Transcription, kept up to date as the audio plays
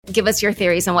Give us your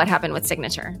theories on what happened with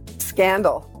Signature.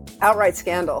 Scandal. Outright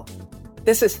scandal.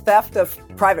 This is theft of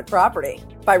private property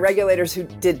by regulators who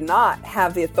did not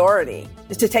have the authority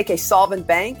to take a solvent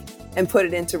bank and put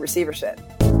it into receivership.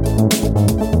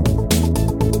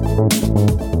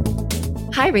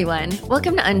 Hi, everyone.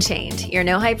 Welcome to Unchained, your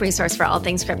no-hype resource for all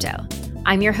things crypto.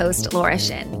 I'm your host, Laura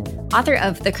Shin, author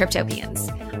of The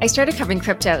Cryptopians. I started covering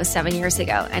crypto 7 years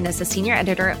ago, and as a senior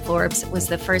editor at Forbes, was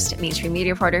the first mainstream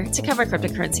media reporter to cover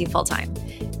cryptocurrency full-time.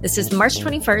 This is the March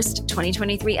 21st,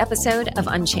 2023 episode of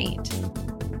Unchained.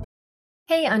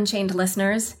 Hey, Unchained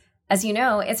listeners. As you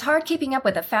know, it's hard keeping up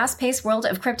with the fast-paced world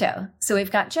of crypto, so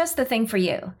we've got just the thing for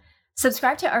you.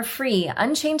 Subscribe to our free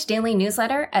Unchained daily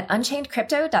newsletter at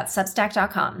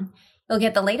unchainedcrypto.substack.com. You'll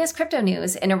get the latest crypto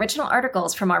news and original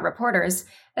articles from our reporters,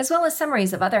 as well as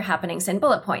summaries of other happenings and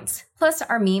bullet points, plus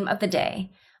our meme of the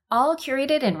day, all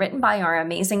curated and written by our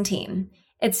amazing team.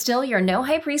 It's still your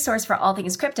no-hype resource for all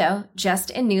things crypto, just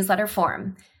in newsletter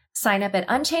form. Sign up at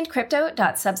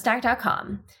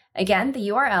unchainedcrypto.substack.com. Again, the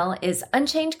URL is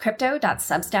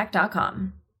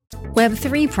unchainedcrypto.substack.com.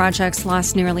 Web3 projects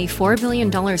lost nearly $4 billion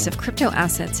of crypto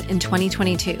assets in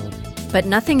 2022. But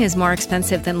nothing is more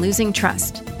expensive than losing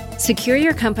trust. Secure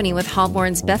your company with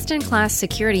Hallborn's best-in-class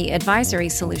security advisory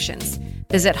solutions.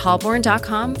 Visit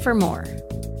hallborn.com for more.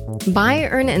 Buy,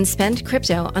 earn, and spend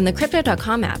crypto on the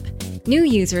Crypto.com app. New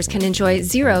users can enjoy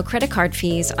 0 credit card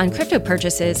fees on crypto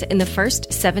purchases in the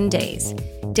first 7 days.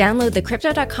 Download the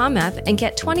Crypto.com app and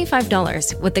get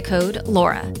 $25 with the code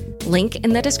LAURA. Link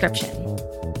in the description.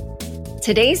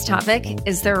 Today's topic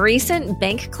is the recent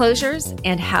bank closures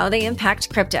and how they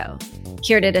impact crypto.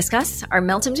 Here to discuss are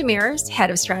Meltem Demirors, head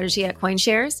of strategy at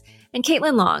CoinShares, and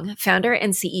Caitlin Long, founder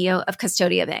and CEO of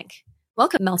Custodia Bank.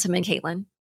 Welcome, Meltem and Caitlin.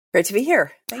 Great to be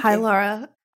here. Hi, Laura.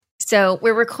 So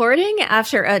we're recording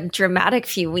after a dramatic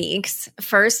few weeks.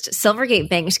 First, Silvergate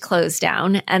Bank closed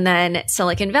down, and then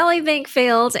Silicon Valley Bank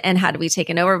failed and had to be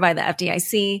taken over by the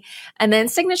FDIC, and then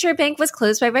Signature Bank was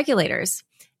closed by regulators.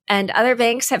 And other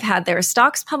banks have had their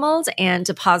stocks pummeled, and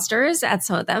depositors at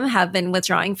some of them have been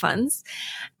withdrawing funds.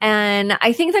 And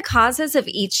I think the causes of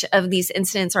each of these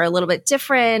incidents are a little bit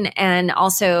different. And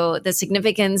also the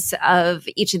significance of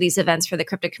each of these events for the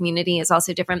crypto community is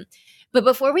also different. But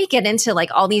before we get into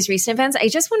like all these recent events, I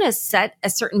just want to set a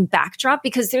certain backdrop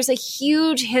because there's a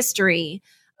huge history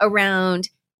around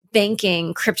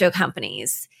banking crypto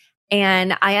companies.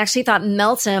 And I actually thought,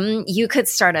 Meltem, you could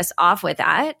start us off with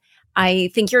that.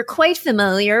 I think you're quite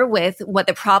familiar with what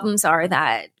the problems are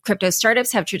that crypto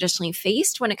startups have traditionally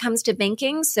faced when it comes to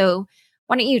banking. So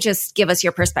why don't you just give us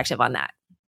your perspective on that?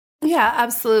 Yeah,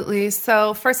 absolutely.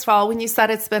 So first of all, when you said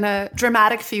it's been a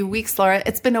dramatic few weeks, Laura,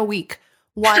 it's been a week,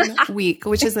 1 week,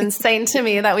 which is insane to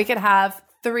me that we could have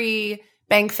 3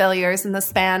 bank failures in the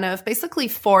span of basically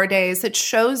 4 days. It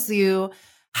shows you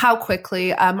how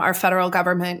quickly our federal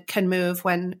government can move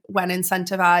when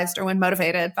incentivized or when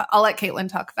motivated. But I'll let Caitlin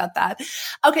talk about that.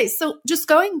 Okay, so just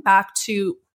going back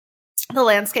to the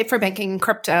landscape for banking and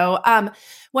crypto,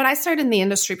 when I started in the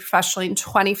industry professionally in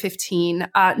 2015,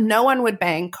 no one would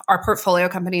bank our portfolio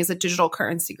companies at Digital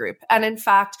Currency Group. And in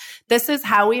fact, this is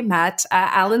how we met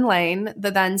Alan Lane, the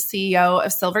then CEO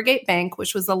of Silvergate Bank,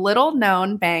 which was a little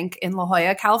known bank in La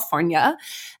Jolla, California.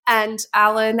 And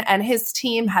Alan and his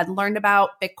team had learned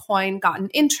about Bitcoin, gotten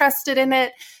interested in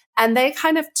it, and they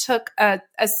kind of took a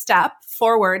step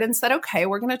forward and said, okay,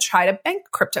 we're going to try to bank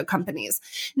crypto companies.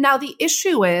 Now, the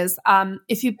issue is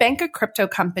if you bank a crypto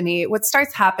company, what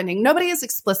starts happening, nobody is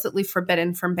explicitly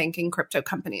forbidden from banking crypto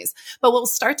companies. But what will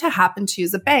start to happen to you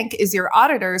as a bank is your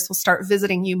auditors will start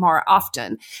visiting you more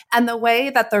often. And the way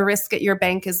that the risk at your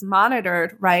bank is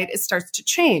monitored, right, it starts to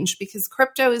change because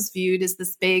crypto is viewed as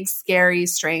this big, scary,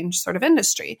 strange sort of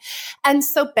industry. And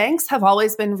so banks have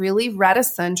always been really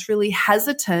reticent, really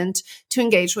hesitant to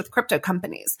engage with crypto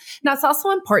companies. Now, it's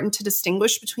also important to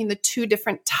distinguish between the 2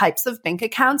 different types of bank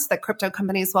accounts that crypto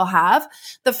companies will have.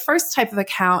 The first type of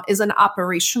account is an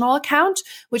operational account,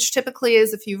 which typically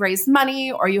is if you raise money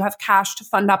or you have cash to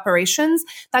fund operations,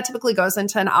 that typically goes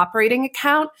into an operating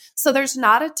account. So there's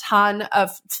not a ton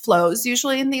of flows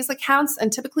usually in these accounts.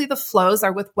 And typically the flows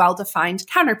are with well-defined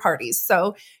counterparties.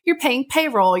 So you're paying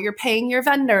payroll, you're paying your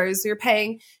vendors, you're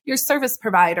paying your service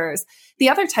providers. The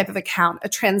other type of account, a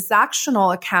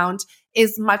transactional account,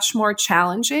 is much more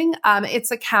challenging.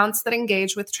 It's accounts that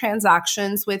engage with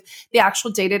transactions, with the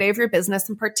actual day-to-day of your business,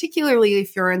 and particularly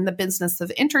if you're in the business of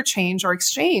interchange or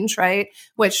exchange, right,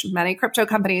 which many crypto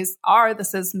companies are.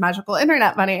 This is magical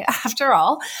internet money after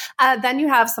all. Then you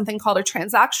have something called a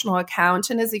transactional account.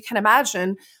 And as you can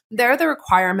imagine, there the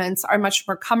requirements are much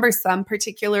more cumbersome,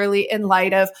 particularly in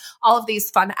light of all of these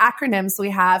fun acronyms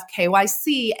we have,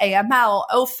 KYC, AML,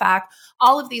 OFAC,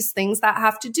 all of these things that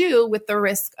have to do with the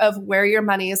risk of where your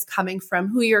money is coming from,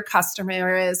 who your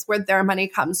customer is, where their money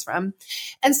comes from.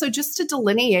 And so just to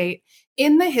delineate,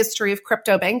 in the history of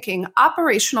crypto banking,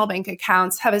 operational bank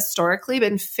accounts have historically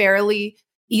been fairly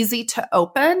easy to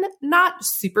open, not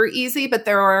super easy, but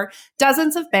there were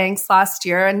dozens of banks last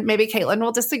year, and maybe Caitlin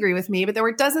will disagree with me, but there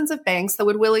were dozens of banks that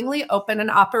would willingly open an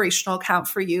operational account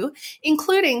for you,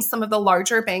 including some of the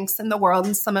larger banks in the world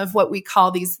and some of what we call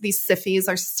these SIFIs,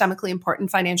 are systemically important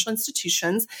financial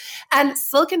institutions. And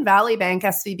Silicon Valley Bank,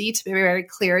 SVB, to be very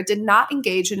clear, did not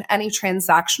engage in any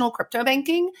transactional crypto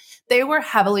banking. They were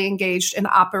heavily engaged in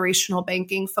operational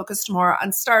banking, focused more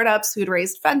on startups who'd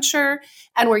raised venture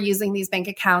and were using these bank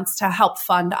accounts to help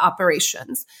fund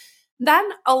operations. Then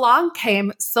along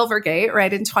came Silvergate,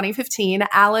 right, in 2015,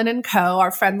 Allen and Co., our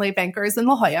friendly bankers in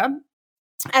La Jolla.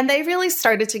 And they really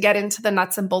started to get into the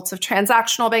nuts and bolts of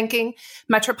transactional banking.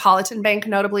 Metropolitan Bank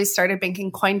notably started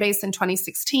banking Coinbase in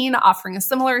 2016, offering a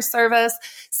similar service.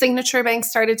 Signature Bank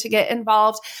started to get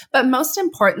involved. But most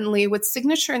importantly, what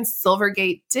Signature and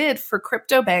Silvergate did for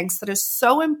crypto banks that is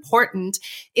so important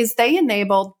is they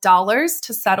enabled dollars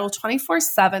to settle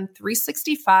 24/7,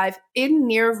 365 in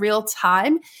near real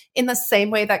time in the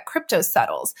same way that crypto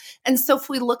settles. And so if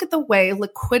we look at the way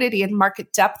liquidity and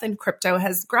market depth in crypto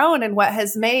has grown and what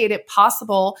has made it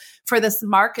possible for this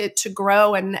market to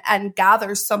grow and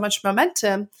gather so much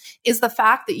momentum is the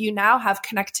fact that you now have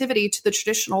connectivity to the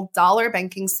traditional dollar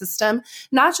banking system,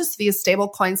 not just via stable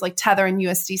coins like Tether and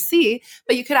USDC,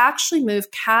 but you could actually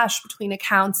move cash between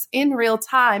accounts in real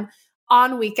time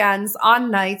on weekends,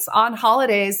 on nights, on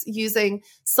holidays using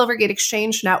Silvergate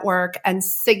Exchange Network and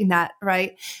Signet,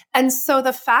 right? And so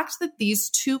the fact that these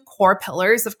two core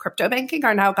pillars of crypto banking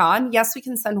are now gone, yes, we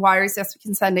can send wires, yes, we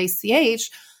can send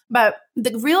ACH, but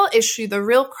the real issue, the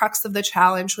real crux of the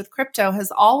challenge with crypto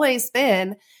has always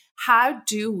been, how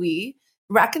do we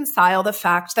reconcile the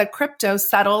fact that crypto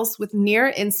settles with near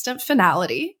instant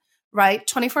finality, right?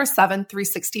 24/7,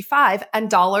 365, and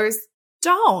dollars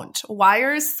don't.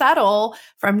 Wires settle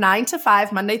from 9 to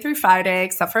 5, Monday through Friday,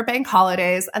 except for bank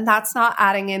holidays. And that's not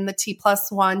adding in the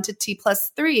T+1 to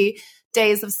T+3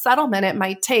 days of settlement it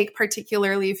might take,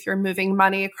 particularly if you're moving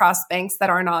money across banks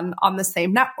that aren't on the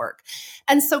same network.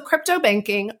 And so crypto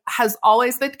banking has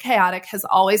always been chaotic, has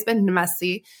always been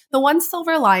messy. The one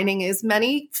silver lining is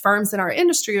many firms in our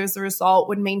industry, as a result,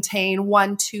 would maintain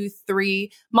 1, 2,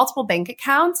 3 multiple bank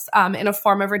accounts in a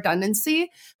form of redundancy.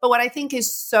 But what I think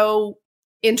is so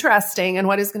interesting and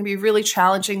what is going to be really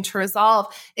challenging to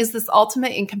resolve is this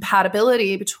ultimate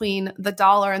incompatibility between the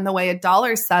dollar and the way a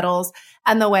dollar settles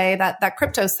and the way that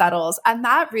crypto settles. And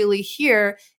that really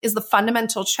here is the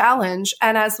fundamental challenge.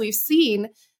 And as we've seen,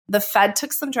 the Fed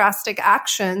took some drastic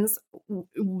actions.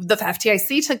 The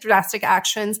FDIC took drastic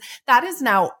actions. That is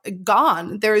now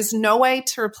gone. There is no way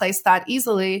to replace that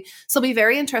easily. So it'll be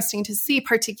very interesting to see,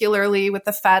 particularly with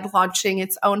the Fed launching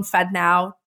its own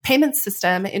FedNow payment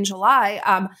system in July,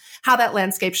 how that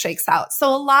landscape shakes out. So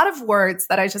a lot of words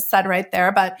that I just said right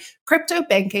there, but crypto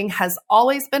banking has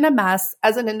always been a mess.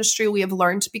 As an industry, we have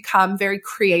learned to become very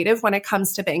creative when it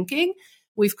comes to banking.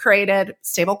 We've created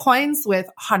stablecoins with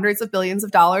hundreds of billions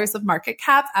of dollars of market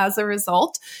cap as a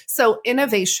result. So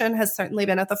innovation has certainly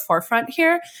been at the forefront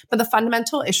here. But the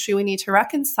fundamental issue we need to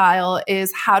reconcile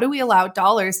is, how do we allow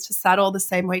dollars to settle the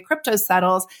same way crypto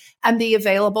settles and be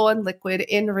available and liquid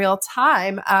in real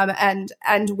time and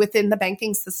within the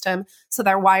banking system so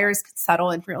that wires could settle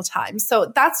in real time.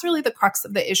 So that's really the crux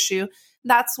of the issue.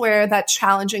 That's where that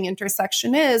challenging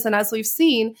intersection is. And as we've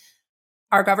seen,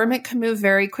 our government can move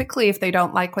very quickly if they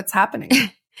don't like what's happening.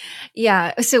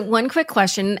 Yeah. So one quick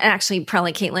question, actually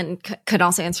probably Caitlin could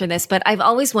also answer this, but I've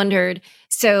always wondered,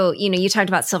 so, you talked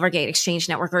about Silvergate Exchange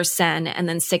Network, or SEN, and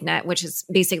then Signet, which is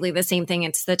basically the same thing.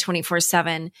 It's the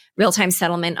 24/7 real-time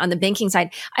settlement on the banking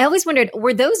side. I always wondered,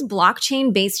 were those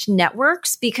blockchain-based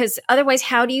networks? Because otherwise,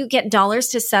 how do you get dollars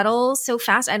to settle so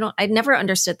fast? I'd never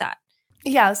understood that.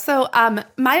 Yeah. So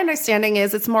my understanding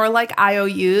is it's more like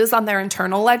IOUs on their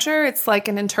internal ledger. It's like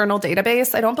an internal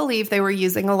database. I don't believe they were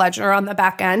using a ledger on the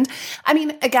back end. I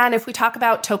mean, again, if we talk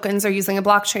about tokens or using a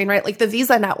blockchain, right, like the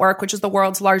Visa network, which is the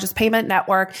world's largest payment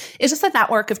network, is just a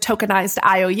network of tokenized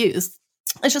IOUs.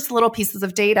 It's just little pieces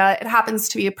of data. It happens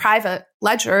to be a private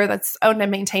ledger that's owned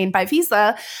and maintained by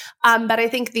Visa. But I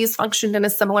think these functioned in a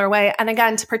similar way. And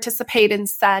again, to participate in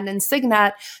SEN and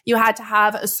Signet, you had to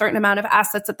have a certain amount of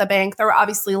assets at the bank. There were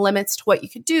obviously limits to what you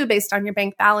could do based on your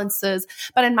bank balances.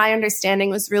 But in my understanding,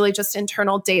 it was really just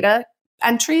internal data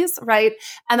entries, right?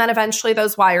 And then eventually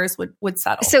those wires would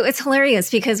settle. So it's hilarious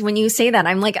because when you say that,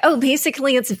 I'm like, oh,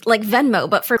 basically it's like Venmo,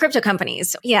 but for crypto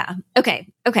companies. Yeah. Okay.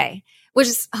 Which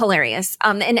is hilarious.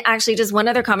 And actually just one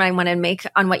other comment I want to make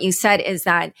on what you said is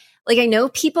that, like, I know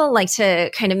people like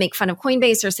to kind of make fun of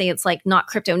Coinbase or say it's like not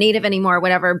crypto native anymore or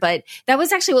whatever, but that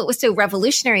was actually what was so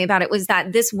revolutionary about it was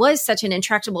that this was such an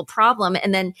intractable problem.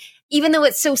 And then even though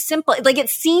it's so simple, like it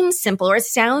seems simple or it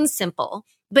sounds simple,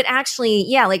 but actually,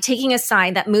 yeah, like taking a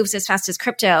side that moves as fast as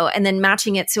crypto and then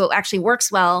matching it so it actually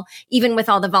works well, even with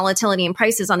all the volatility and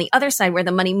prices on the other side where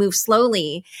the money moves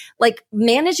slowly, like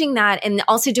managing that and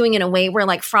also doing it in a way where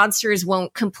like fraudsters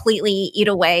won't completely eat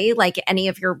away like any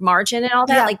of your margin and all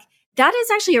that. Yeah. Like that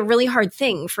is actually a really hard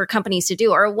thing for companies to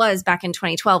do, or it was back in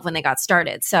 2012 when they got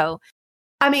started. So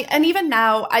I mean, and even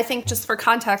now, I think just for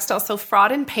context, also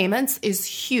fraud in payments is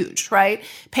huge, right?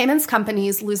 Payments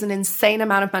companies lose an insane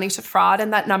amount of money to fraud,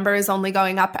 and that number is only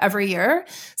going up every year.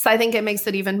 So I think it makes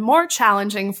it even more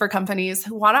challenging for companies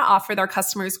who want to offer their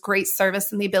customers great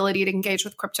service and the ability to engage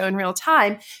with crypto in real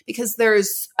time, because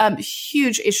there's a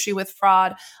huge issue with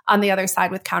fraud on the other side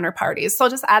with counterparties. So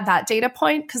I'll just add that data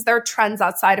point because there are trends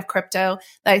outside of crypto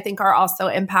that I think are also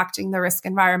impacting the risk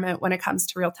environment when it comes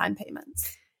to real-time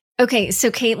payments. Okay, so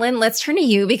Caitlin, let's turn to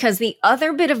you because the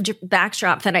other bit of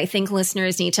backdrop that I think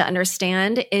listeners need to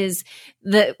understand is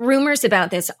the rumors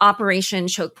about this Operation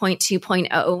Choke Point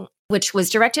 2.0, which was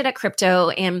directed at crypto,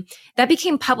 and that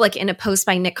became public in a post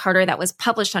by Nick Carter that was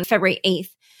published on February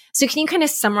 8th. So can you kind of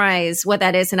summarize what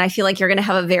that is? And I feel like you're going to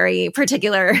have a very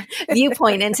particular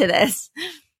viewpoint into this.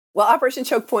 Well, Operation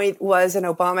Choke Point was an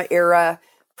Obama era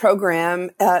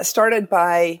program started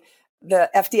by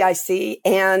the FDIC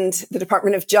and the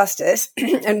Department of Justice.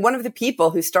 And one of the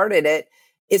people who started it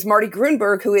is Marty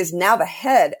Grunberg, who is now the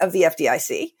head of the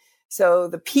FDIC. So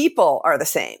the people are the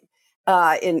same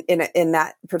in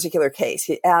that particular case.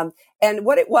 And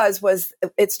what it was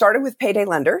it started with payday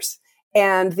lenders,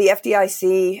 and the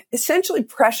FDIC essentially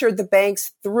pressured the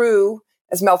banks through,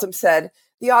 as Meltem said,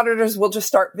 the auditors will just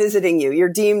start visiting you. You're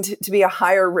deemed to be a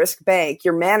higher risk bank.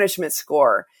 Your management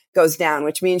score goes down,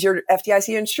 which means your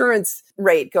FDIC insurance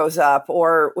rate goes up,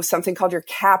 or something called your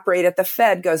cap rate at the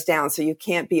Fed goes down. So you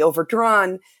can't be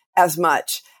overdrawn as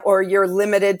much, or you're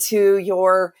limited to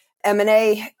your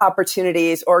M&A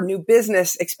opportunities or new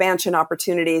business expansion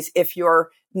opportunities if you're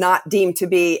not deemed to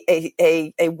be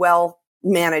a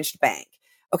well-managed bank.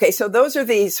 Okay. So those are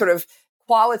the sort of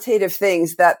qualitative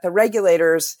things that the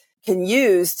regulators can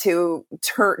use to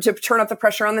turn up the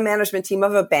pressure on the management team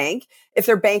of a bank if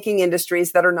they're banking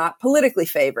industries that are not politically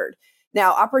favored.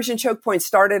 Now, Operation Choke Point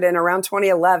started in around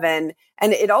 2011,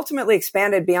 and it ultimately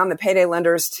expanded beyond the payday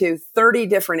lenders to 30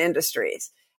 different industries.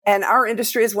 And our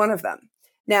industry is one of them.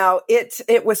 Now,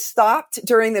 it was stopped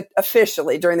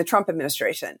officially during the Trump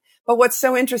administration. But what's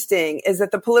so interesting is that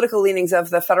the political leanings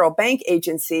of the federal bank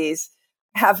agencies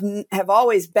have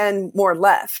always been more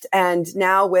left. And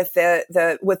now with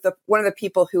one of the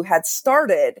people who had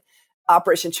started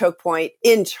Operation Choke Point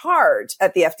in charge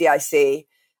at the FDIC,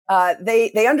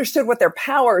 they understood what their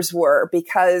powers were,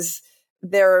 because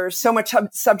there's so much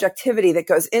subjectivity that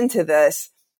goes into this.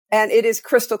 And it is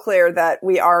crystal clear that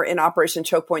we are in Operation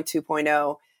Choke Point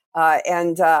 2.0.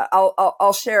 And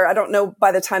I'll share, I don't know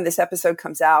by the time this episode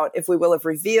comes out if we will have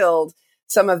revealed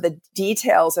some of the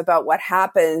details about what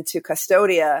happened to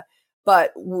Custodia,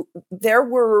 but there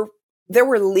were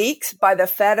leaks by the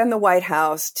Fed and the White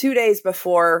House 2 days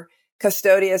before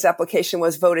Custodia's application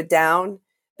was voted down,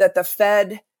 that the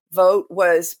Fed vote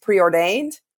was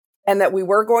preordained and that we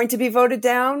were going to be voted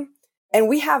down. And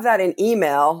we have that in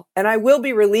email, and I will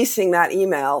be releasing that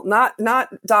email, not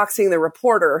doxing the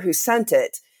reporter who sent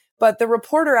it, but the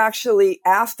reporter actually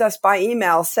asked us by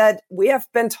email, said, we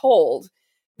have been told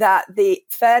that the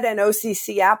Fed and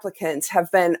OCC applicants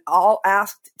have been all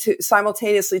asked to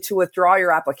simultaneously to withdraw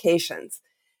your applications.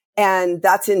 And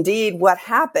that's indeed what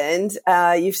happened.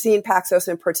 You've seen Paxos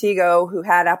and Portigo, who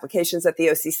had applications at the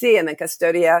OCC, and then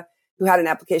Custodia, who had an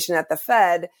application at the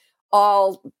Fed,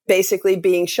 all basically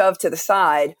being shoved to the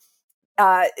side.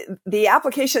 The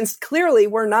applications clearly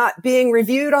were not being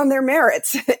reviewed on their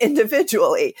merits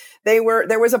individually. There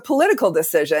was a political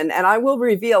decision, and I will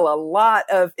reveal a lot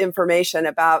of information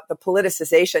about the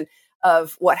politicization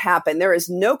of what happened. There is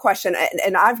no question,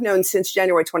 and I've known since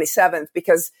January 27th,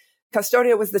 because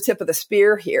Custodia was the tip of the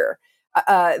spear here,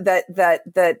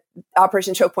 that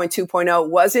Operation Choke Point 2.0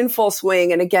 was in full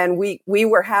swing. And again, we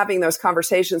were having those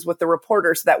conversations with the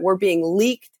reporters that were being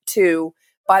leaked to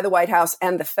by the White House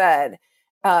and the Fed.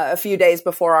 a few days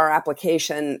before our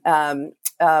application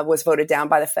was voted down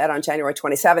by the Fed on January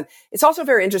 27th. It's also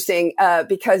very interesting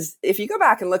because if you go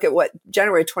back and look at what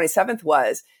January 27th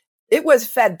was, it was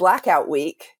Fed blackout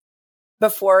week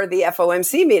before the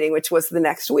FOMC meeting, which was the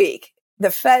next week.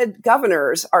 The Fed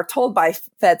governors are told by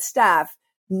Fed staff,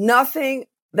 nothing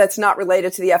that's not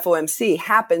related to the FOMC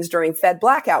happens during Fed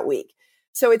blackout week.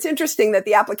 So it's interesting that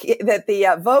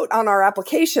the vote on our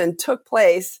application took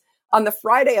place on the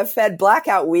Friday of Fed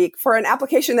blackout week for an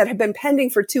application that had been pending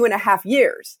for 2.5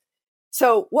 years.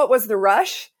 So what was the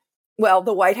rush? Well,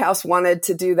 the White House wanted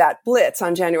to do that blitz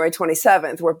on January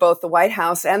 27th, where both the White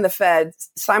House and the Fed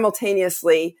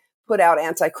simultaneously put out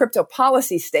anti-crypto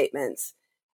policy statements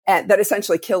that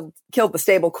essentially killed the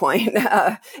stable coin.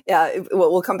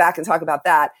 We'll come back and talk about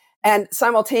that. And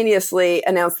simultaneously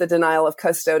announced the denial of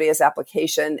Custodia's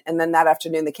application. And then that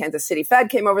afternoon, the Kansas City Fed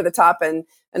came over the top and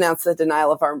announced the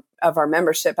denial of our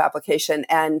membership application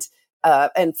and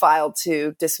filed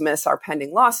to dismiss our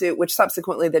pending lawsuit, which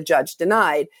subsequently the judge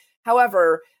denied.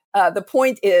 However, the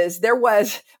point is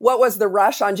what was the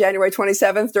rush on January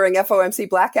 27th during FOMC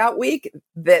blackout week?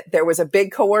 That there was a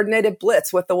big coordinated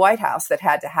blitz with the White House that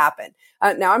had to happen.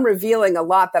 Now I'm revealing a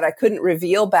lot that I couldn't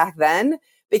reveal back then,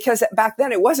 because back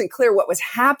then it wasn't clear what was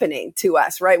happening to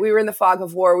us, right? We were in the fog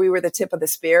of war. We were the tip of the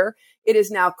spear. It is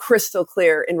now crystal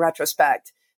clear in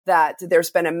retrospect that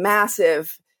there's been a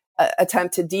massive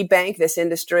attempt to debank this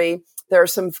industry. There are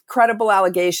some credible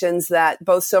allegations that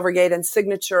both Silvergate and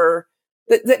Signature,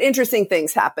 that interesting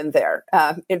things happened there.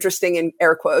 Interesting in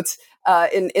air quotes.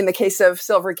 In the case of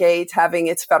Silvergate having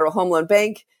its Federal Home Loan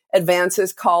Bank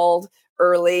advances called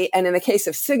early. And in the case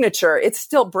of Signature, it's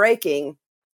still breaking.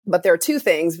 But there are two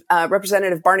things.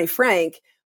 Representative Barney Frank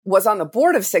was on the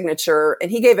board of Signature,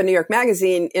 and he gave a New York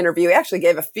Magazine interview. He actually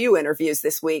gave a few interviews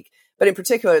this week, but in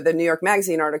particular, the New York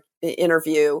Magazine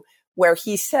interview, where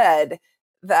he said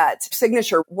that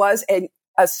Signature was a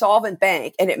solvent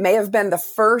bank, and it may have been the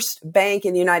first bank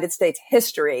in the United States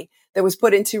history that was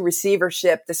put into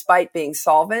receivership despite being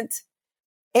solvent.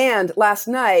 And last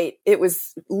night, it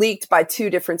was leaked by two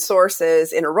different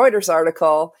sources in a Reuters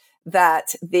article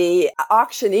that the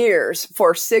auctioneers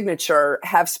for Signature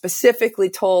have specifically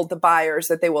told the buyers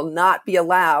that they will not be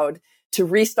allowed to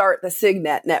restart the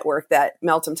Signet network that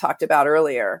Meltem talked about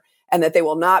earlier, and that they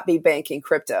will not be banking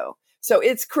crypto. So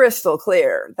it's crystal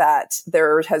clear that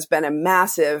there has been a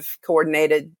massive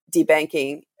coordinated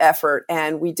debanking effort,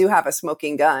 and we do have a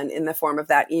smoking gun in the form of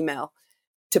that email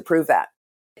to prove that.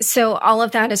 So all of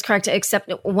that is correct,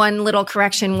 except one little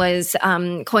correction was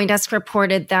CoinDesk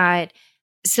reported that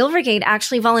Silvergate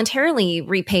actually voluntarily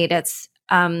repaid its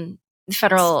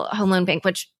Federal Home Loan Bank,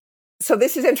 which. So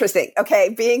this is interesting.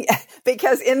 Okay.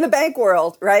 Because in the bank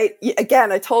world, right?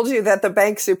 Again, I told you that the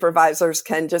bank supervisors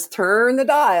can just turn the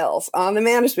dials on the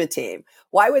management team.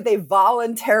 Why would they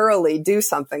voluntarily do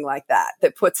something like that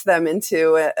puts them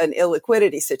into an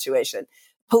illiquidity situation?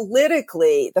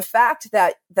 Politically, the fact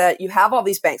that you have all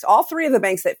these banks, all three of the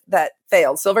banks that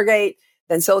failed, Silvergate,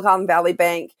 then Silicon Valley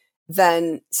Bank,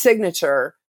 then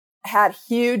Signature, had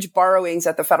huge borrowings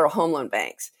at the Federal Home Loan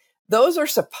Banks. Those are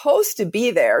supposed to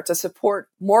be there to support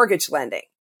mortgage lending.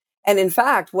 And in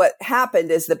fact, what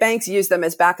happened is the banks used them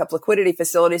as backup liquidity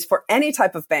facilities for any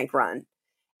type of bank run.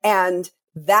 And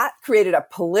that created a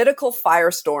political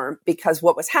firestorm, because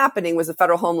what was happening was the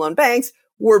Federal Home Loan Banks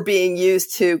were being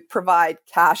used to provide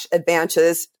cash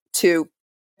advances to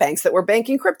banks that were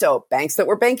banking crypto, banks that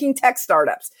were banking tech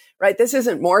startups, right? This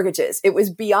isn't mortgages. It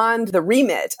was beyond the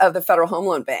remit of the Federal Home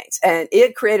Loan Banks, and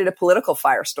it created a political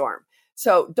firestorm.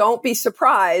 So don't be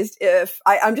surprised if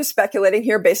I'm just speculating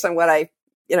here based on what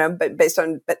based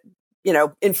on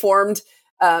informed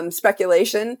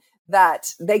speculation,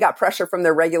 that they got pressure from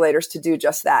their regulators to do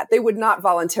just that. They would not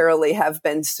voluntarily have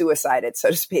been suicided, so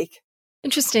to speak.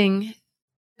 Interesting.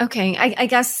 Okay. I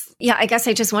guess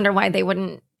I just wonder why they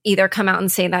wouldn't either come out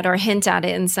and say that or hint at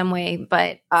it in some way,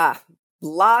 but.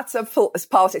 Lots of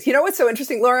politics. You know what's so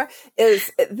interesting, Laura,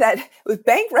 is that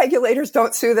bank regulators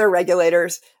don't sue their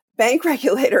regulators. Bank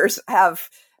regulators have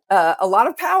a lot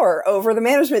of power over the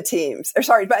management teams. Or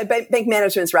sorry, bank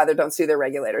managements rather don't sue their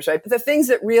regulators, right? But the things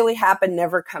that really happen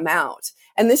never come out.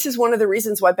 And this is one of the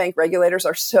reasons why bank regulators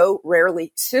are so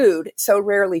rarely sued, so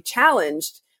rarely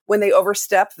challenged when they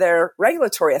overstep their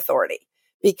regulatory authority,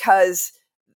 because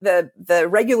the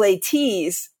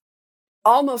regulatees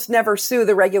almost never sue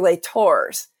the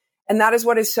regulators. And that is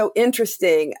what is so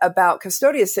interesting about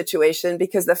Custodia's situation,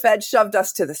 because the Fed shoved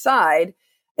us to the side,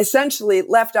 essentially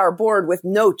left our board with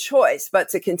no choice but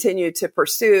to continue to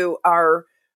pursue our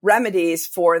remedies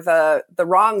for the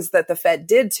wrongs that the Fed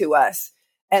did to us.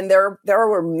 And there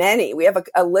were many. We have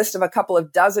a list of a couple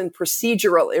of dozen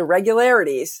procedural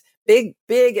irregularities, big,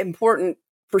 important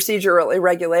procedural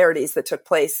irregularities that took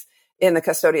place in the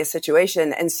Custodia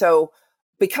situation. And so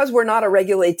because we're not a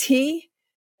regulatee,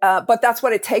 but that's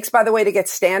what it takes, by the way, to get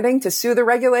standing to sue the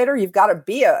regulator. You've got to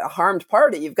be a harmed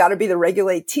party. You've got to be the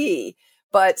regulatee.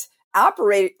 But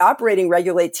operating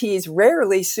regulatees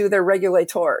rarely sue their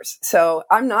regulators. So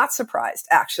I'm not surprised,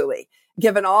 actually,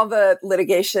 given all the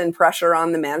litigation pressure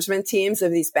on the management teams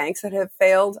of these banks that have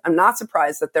failed. I'm not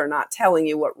surprised that they're not telling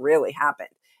you what really happened.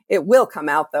 It will come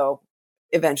out, though,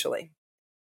 eventually.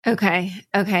 Okay.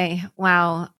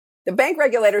 Wow. The bank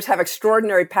regulators have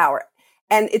extraordinary power.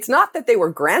 And it's not that they were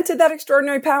granted that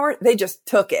extraordinary power. They just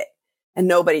took it and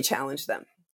nobody challenged them.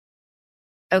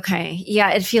 Okay.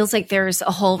 Yeah, it feels like there's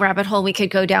a whole rabbit hole we could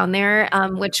go down there,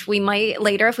 which we might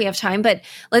later if we have time. But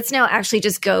let's now actually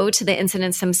just go to the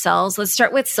incidents themselves. Let's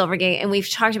start with Silvergate. And we've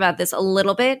talked about this a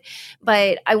little bit,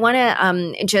 but I want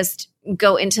to just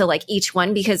go into like each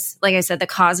one because, like I said, the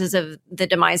causes of the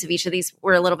demise of each of these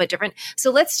were a little bit different.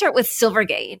 So let's start with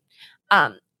Silvergate.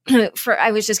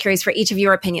 I was just curious for each of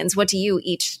your opinions. What do you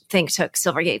each think took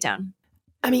Silvergate down?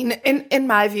 I mean, in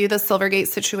my view, the Silvergate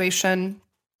situation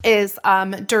is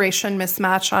duration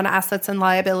mismatch on assets and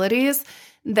liabilities.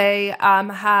 They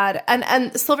had, and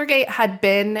Silvergate had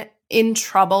been in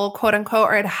trouble, quote unquote,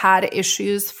 or it had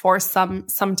issues for some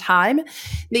time.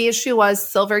 The issue was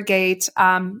Silvergate,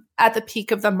 at the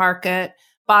peak of the market,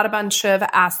 bought a bunch of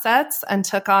assets and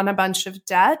took on a bunch of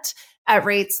debt at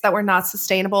rates that were not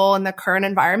sustainable in the current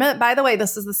environment. By the way,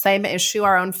 this is the same issue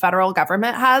our own federal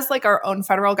government has. Like our own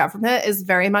federal government is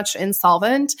very much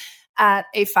insolvent at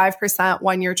a 5%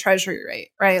 one-year treasury rate,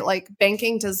 right? Like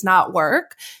banking does not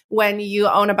work when you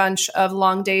own a bunch of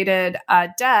long-dated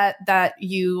debt that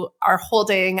you are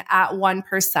holding at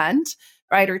 1%,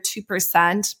 right? Or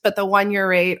 2%, but the one-year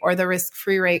rate or the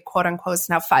risk-free rate, quote unquote, is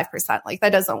now 5%. Like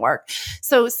that doesn't work.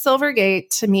 So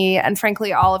Silvergate to me, and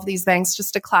frankly, all of these banks,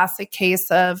 just a classic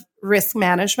case of risk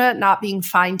management not being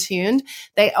fine-tuned.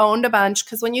 They owned a bunch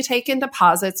because when you take in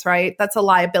deposits, right, that's a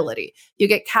liability. You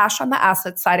get cash on the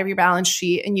asset side of your balance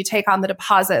sheet and you take on the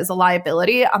deposit as a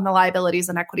liability on the liabilities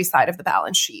and equity side of the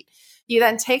balance sheet. You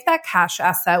then take that cash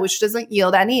asset, which doesn't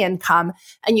yield any income,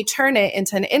 and you turn it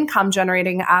into an income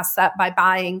generating asset by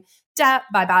buying debt,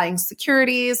 by buying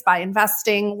securities, by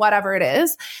investing, whatever it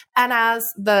is. And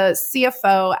as the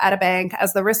CFO at a bank,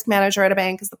 as the risk manager at a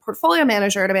bank, as the portfolio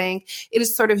manager at a bank, it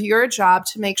is sort of your job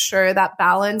to make sure that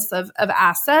balance of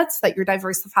assets that you're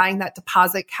diversifying that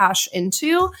deposit cash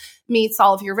into meets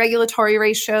all of your regulatory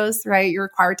ratios, right? You're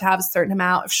required to have a certain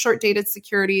amount of short-dated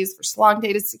securities versus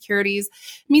long-dated securities,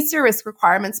 meets your risk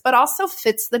requirements, but also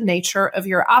fits the nature of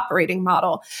your operating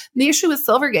model. The issue with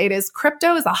Silvergate is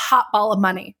crypto is a hot ball of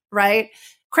money, right?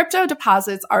 Crypto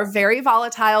deposits are very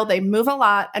volatile. They move a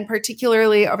lot. And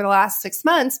particularly over the last 6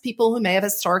 months, people who may have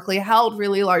historically held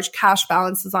really large cash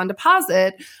balances on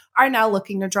deposit are now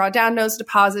looking to draw down those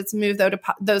deposits, move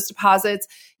those deposits.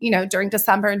 You know, during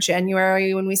December and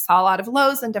January, when we saw a lot of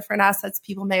lows in different assets,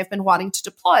 people may have been wanting to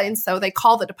deploy. And so they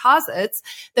call the deposits.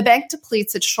 The bank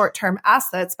depletes its short-term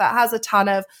assets, but has a ton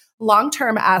of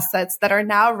long-term assets that are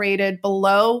now rated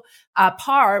below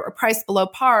par or priced below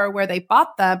par where they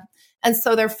bought them. And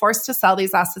so they're forced to sell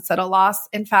these assets at a loss.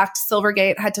 In fact,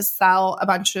 Silvergate had to sell a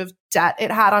bunch of debt it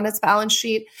had on its balance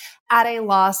sheet at a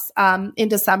loss in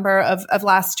December of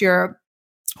last year,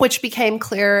 which became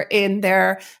clear in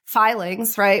their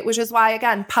filings, right? Which is why,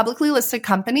 again, publicly listed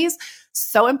companies,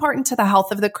 so important to the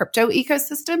health of the crypto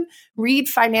ecosystem. Read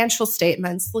financial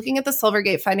statements. Looking at the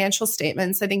Silvergate financial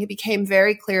statements, I think it became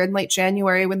very clear in late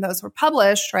January when those were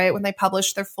published, right? When they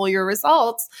published their full year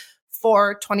results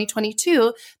for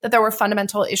 2022, that there were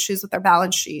fundamental issues with their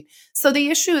balance sheet. So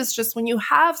the issue is just when you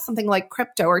have something like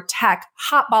crypto or tech,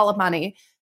 hot ball of money,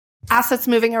 assets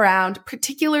moving around,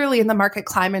 particularly in the market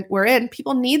climate we're in,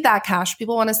 people need that cash.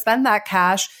 People want to spend that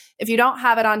cash. If you don't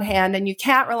have it on hand and you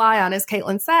can't rely on, as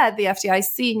Caitlin said, the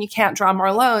FDIC, and you can't draw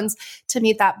more loans to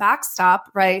meet that backstop,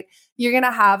 right? You're going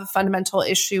to have a fundamental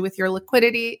issue with your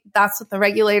liquidity. That's what the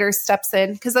regulator steps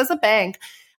in. Because as a bank,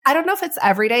 I don't know if it's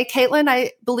every day, Caitlin.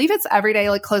 I believe it's every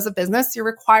day, like close of business. You're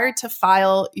required to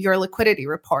file your liquidity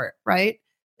report, right?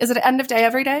 Is it end of day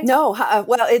every day? No.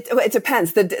 Well, it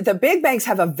depends. The big banks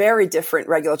have a very different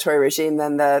regulatory regime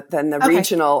than the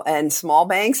regional and small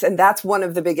banks. And that's one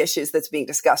of the big issues that's being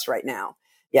discussed right now.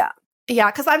 Yeah.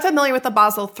 Yeah. Because I'm familiar with the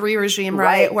Basel III regime,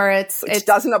 right? Where it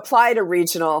doesn't apply to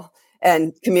regional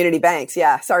and community banks.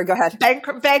 Yeah. Sorry, go ahead. Bank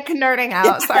nerding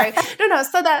out. Sorry. No.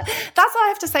 So that's all I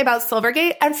have to say about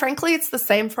Silvergate. And frankly, it's the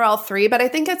same for all three. But I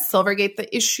think at Silvergate,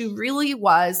 the issue really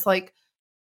was like,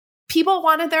 people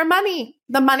wanted their money.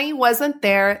 The money wasn't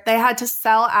there. They had to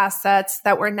sell assets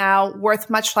that were now worth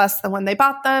much less than when they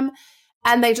bought them.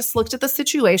 And they just looked at the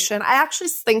situation. I actually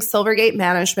think Silvergate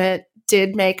management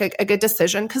did make a good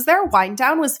decision because their wind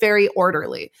down was very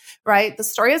orderly, right? The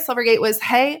story of Silvergate was,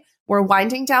 hey, we're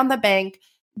winding down the bank.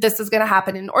 This is going to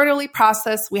happen in an orderly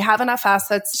process. We have enough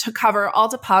assets to cover all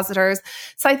depositors.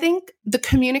 So I think the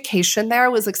communication there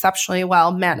was exceptionally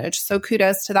well managed. So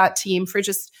kudos to that team for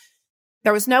just,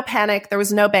 there was no panic. There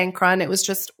was no bank run. It was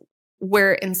just,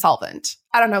 we're insolvent.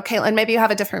 I don't know, Caitlin, maybe you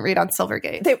have a different read on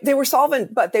Silvergate. They were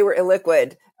solvent, but they were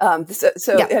illiquid.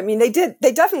 Yeah. I mean, they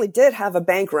definitely did have a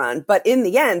bank run, but in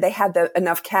the end, they had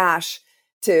enough cash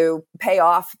to pay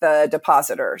off the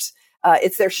depositors.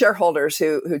 It's their shareholders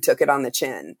who took it on the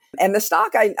chin. And the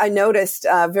stock, I noticed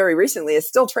very recently, is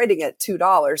still trading at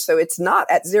 $2. So it's not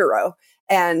at zero.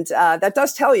 And that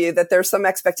does tell you that there's some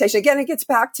expectation. Again, it gets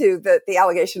back to the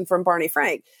allegation from Barney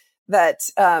Frank that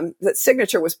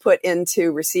Signature was put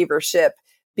into receivership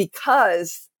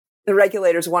because the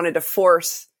regulators wanted to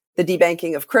force the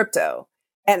debanking of crypto.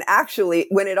 And actually,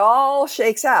 when it all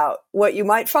shakes out, what you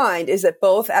might find is that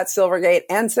both at Silvergate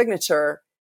and Signature,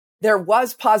 there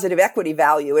was positive equity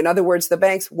value. In other words, the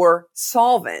banks were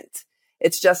solvent.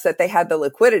 It's just that they had the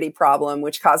liquidity problem,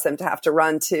 which caused them to have to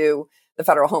run to the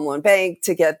Federal Home Loan Bank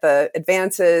to get the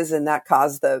advances, and that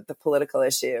caused the political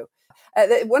issue.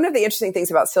 One of the interesting things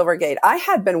about Silvergate, I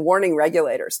had been warning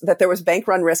regulators that there was bank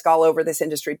run risk all over this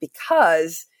industry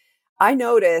because I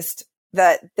noticed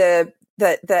that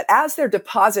that as their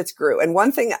deposits grew, and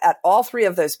one thing at all three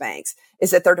of those banks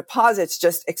is that their deposits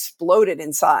just exploded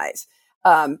in size.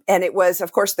 And it was,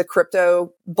 of course, the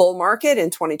crypto bull market in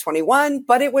 2021,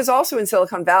 but it was also in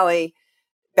Silicon Valley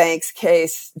Bank's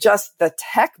case, just the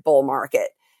tech bull market.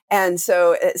 And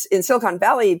so in Silicon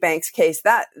Valley Bank's case,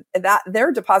 that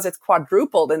their deposits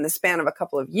quadrupled in the span of a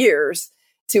couple of years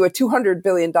to a $200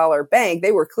 billion bank.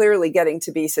 They were clearly getting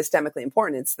to be systemically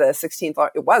important. It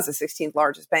was the 16th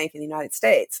largest bank in the United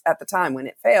States at the time when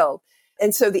it failed.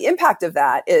 And so the impact of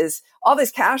that is all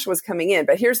this cash was coming in.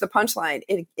 But here's the punchline.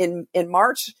 In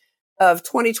March of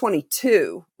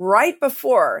 2022, right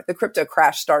before the crypto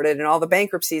crash started and all the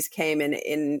bankruptcies came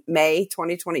in May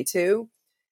 2022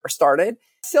 or started,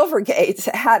 Silvergate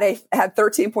had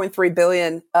 13.3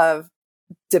 billion of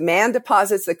demand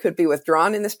deposits that could be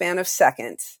withdrawn in the span of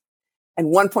seconds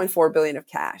and 1.4 billion of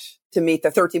cash to meet the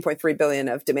 13.3 billion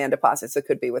of demand deposits that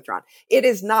could be withdrawn. It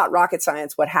is not rocket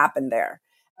science what happened there.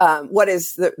 What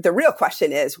is the real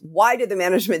question is, why did the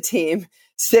management team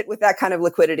sit with that kind of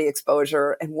liquidity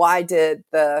exposure? And why did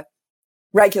the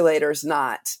regulators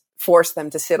not force them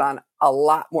to sit on a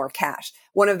lot more cash?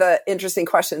 One of the interesting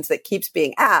questions that keeps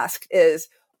being asked is,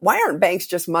 why aren't banks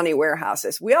just money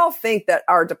warehouses? We all think that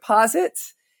our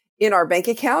deposits in our bank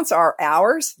accounts are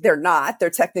ours. They're not. They're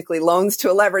technically loans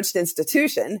to a leveraged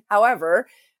institution. However,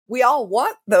 we all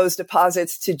want those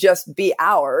deposits to just be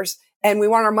ours, and we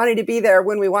want our money to be there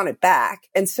when we want it back.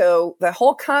 And so the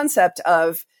whole concept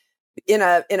of in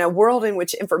a world in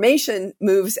which information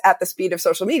moves at the speed of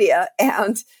social media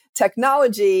and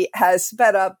technology has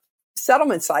sped up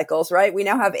settlement cycles, right? We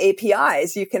now have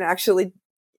APIs. You can actually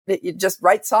just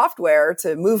write software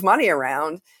to move money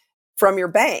around from your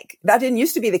bank. That didn't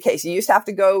used to be the case. You used to have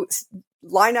to go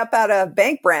line up at a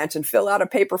bank branch and fill out a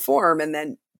paper form. And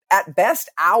then at best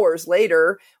hours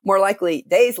later, more likely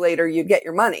days later, you'd get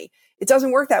your money. It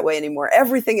doesn't work that way anymore.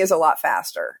 Everything is a lot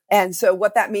faster. And so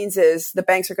what that means is the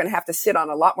banks are going to have to sit on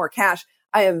a lot more cash.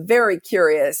 I am very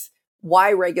curious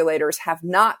why regulators have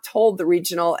not told the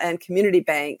regional and community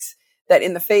banks that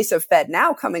in the face of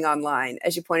FedNow coming online,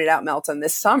 as you pointed out, Meltem,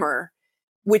 this summer,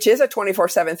 which is a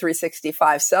 24/7,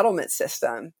 365 settlement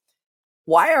system,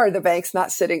 why are the banks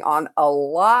not sitting on a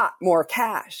lot more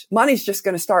cash? Money's just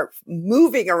going to start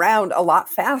moving around a lot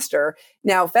faster.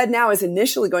 Now, FedNow is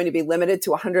initially going to be limited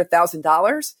to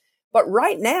 $100,000. But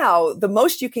right now, the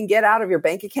most you can get out of your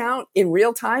bank account in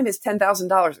real time is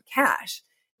 $10,000 of cash.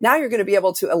 Now you're going to be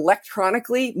able to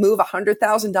electronically move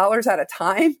 $100,000 at a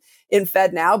time in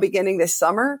FedNow beginning this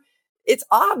summer. It's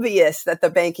obvious that the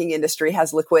banking industry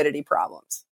has liquidity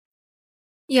problems.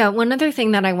 Yeah, one other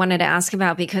thing that I wanted to ask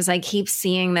about, because I keep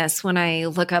seeing this when I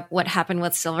look up what happened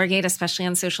with Silvergate, especially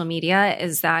on social media,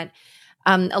 is that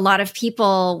a lot of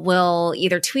people will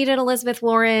either tweet at Elizabeth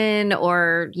Warren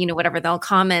or, whatever, they'll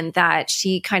comment that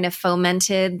she kind of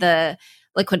fomented the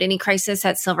liquidity crisis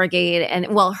at Silvergate and,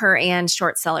 her and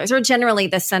short sellers, or generally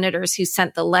the senators who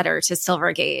sent the letter to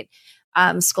Silvergate,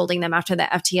 scolding them after the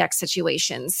FTX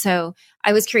situation. So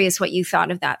I was curious what you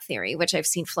thought of that theory, which I've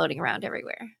seen floating around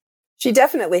everywhere. She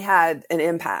definitely had an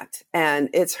impact, and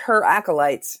it's her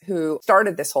acolytes who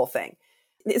started this whole thing.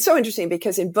 It's so interesting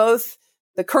because in both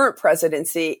the current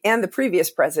presidency and the previous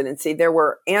presidency, there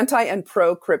were anti and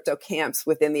pro crypto camps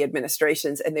within the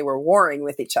administrations, and they were warring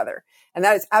with each other. And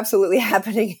that is absolutely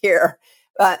happening here.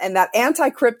 And that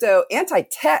anti-crypto,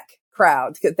 anti-tech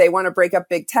crowd, because they want to break up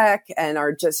big tech and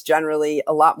are just generally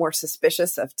a lot more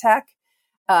suspicious of tech.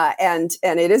 And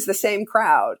it is the same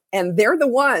crowd. And they're the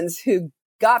ones who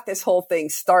got this whole thing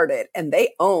started, and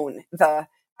they own the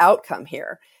outcome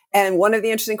here. And one of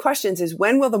the interesting questions is,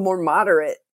 when will the more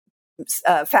moderate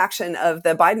faction of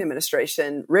the Biden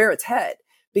administration rear its head?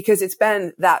 Because it's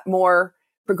been that more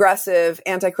progressive,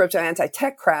 anti-crypto,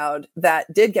 anti-tech crowd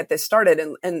that did get this started.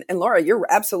 And Laura, you're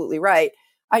absolutely right.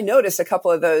 I noticed a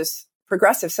couple of those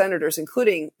progressive senators,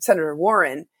 including Senator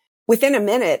Warren, within a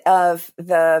minute of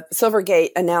the Silvergate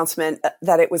announcement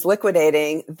that it was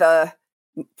liquidating, the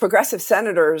progressive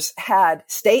senators had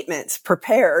statements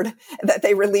prepared that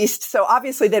they released. So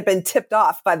obviously they'd been tipped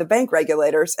off by the bank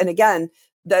regulators. And again,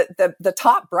 the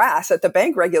top brass at the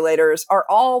bank regulators are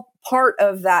all part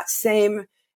of that same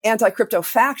anti-crypto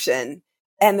faction.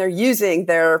 And they're using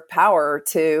their power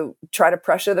to try to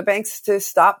pressure the banks to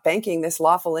stop banking this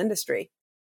lawful industry.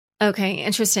 Okay,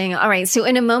 interesting. All right. So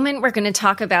in a moment, we're going to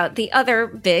talk about the other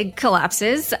big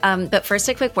collapses. But first,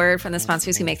 a quick word from the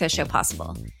sponsors who make this show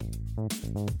possible.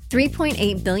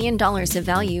 $3.8 billion of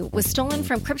value was stolen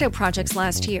from crypto projects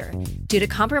last year due to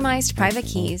compromised private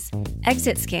keys,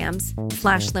 exit scams,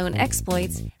 flash loan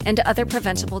exploits, and other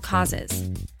preventable causes.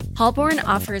 Hallborn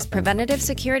offers preventative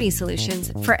security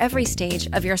solutions for every stage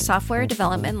of your software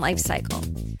development lifecycle.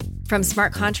 From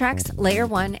smart contracts, layer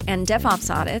 1, and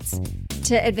DevOps audits,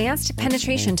 to advanced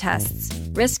penetration tests,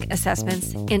 risk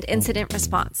assessments, and incident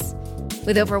response.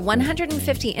 With over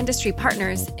 150 industry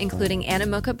partners, including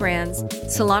Animoca Brands,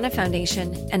 Solana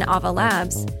Foundation, and Ava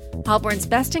Labs, Hallborn's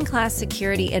best-in-class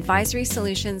security advisory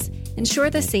solutions ensure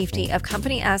the safety of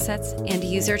company assets and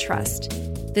user trust.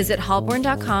 Visit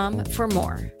hallborn.com for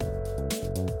more.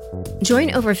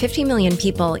 Join over 50 million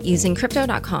people using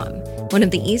Crypto.com, one of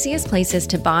the easiest places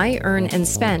to buy, earn, and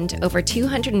spend over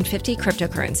 250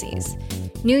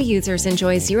 cryptocurrencies. New users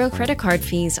enjoy zero credit card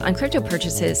fees on crypto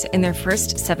purchases in their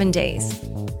first 7 days.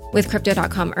 With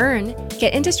Crypto.com Earn,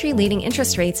 get industry-leading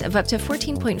interest rates of up to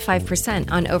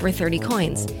 14.5% on over 30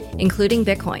 coins, including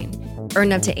Bitcoin.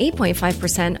 Earn up to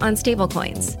 8.5% on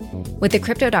stablecoins. With the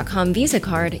Crypto.com Visa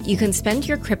card, you can spend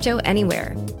your crypto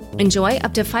anywhere. Enjoy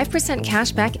up to 5%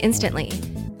 cash back instantly,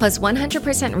 plus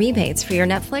 100% rebates for your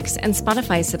Netflix and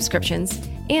Spotify subscriptions,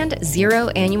 and 0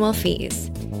 annual fees.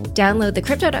 Download the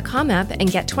Crypto.com app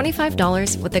and get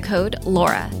 $25 with the code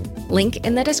LAURA. Link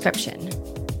in the description.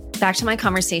 Back to my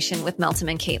conversation with Meltem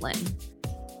and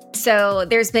Caitlin. So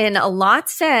there's been a lot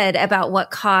said about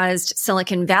what caused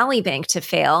Silicon Valley Bank to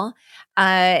fail.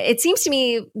 It seems to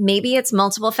me maybe it's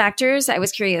multiple factors. I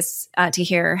was curious to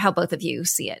hear how both of you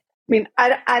see it. I mean,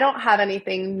 I don't have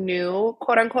anything new,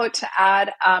 quote unquote, to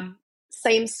add.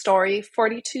 Same story,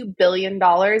 $42 billion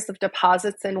of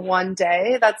deposits in one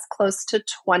day. That's close to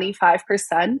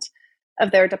 25%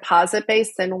 of their deposit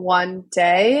base in one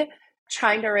day.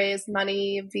 Trying to raise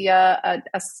money via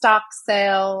a stock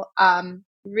sale,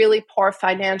 really poor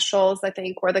financials, I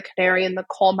think, were the canary in the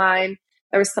coal mine.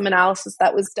 There was some analysis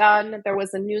that was done. There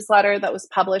was a newsletter that was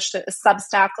published, a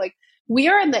Substack. Like, we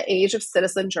are in the age of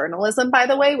citizen journalism, by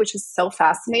the way, which is so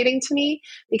fascinating to me,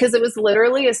 because it was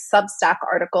literally a Substack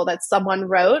article that someone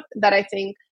wrote that I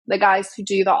think the guys who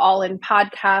do the All In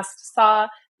podcast saw.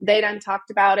 They then talked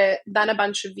about it. Then a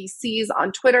bunch of VCs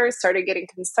on Twitter started getting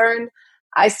concerned.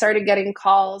 I started getting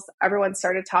calls. Everyone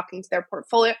started talking to their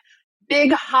portfolio.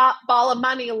 Big hot ball of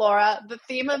money, Laura. The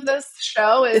theme of this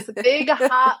show is big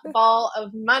hot ball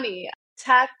of money.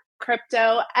 Tech,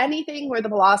 crypto, anything where the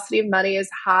velocity of money is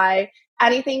high,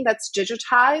 anything that's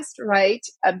digitized, right?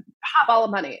 A hot ball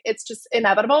of money. It's just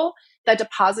inevitable that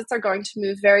deposits are going to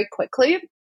move very quickly.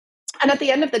 And at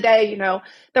the end of the day, you know,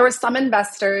 there were some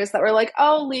investors that were like,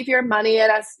 oh, leave your money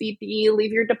at SVB,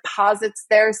 leave your deposits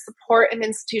there, support an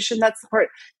institution that support.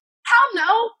 Hell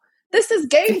no. This is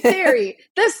game theory.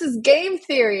 This is game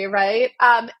theory, right?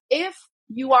 If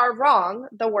you are wrong,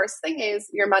 the worst thing is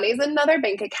your money's in another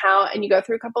bank account and you go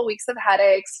through a couple of weeks of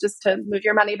headaches just to move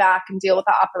your money back and deal with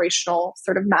the operational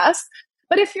sort of mess.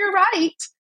 But if you're right,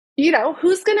 you know,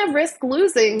 who's going to risk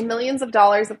losing millions of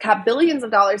dollars of billions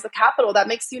of dollars of capital? That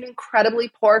makes you an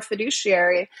incredibly poor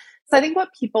fiduciary. So I think what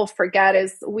people forget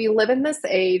is we live in this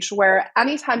age where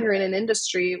anytime you're in an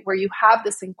industry where you have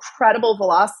this incredible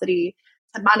velocity,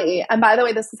 to money. And by the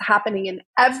way, this is happening in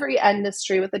every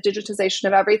industry with the digitization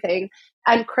of everything.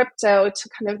 And crypto, to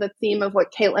kind of the theme of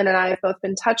what Caitlin and I have both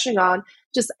been touching on,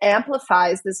 just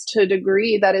amplifies this to a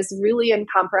degree that is really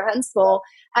incomprehensible.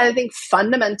 And I think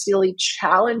fundamentally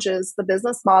challenges the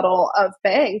business model of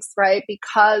banks, right?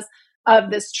 Because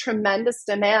of this tremendous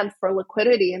demand for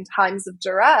liquidity in times of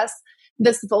duress,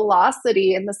 this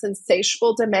velocity and this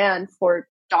insatiable demand for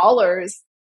dollars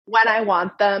when I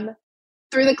want them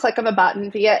through the click of a button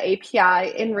via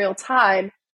API in real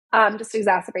time just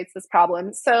exacerbates this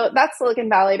problem. So that's Silicon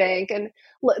Valley Bank. And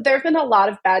there have been a lot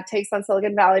of bad takes on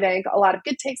Silicon Valley Bank, a lot of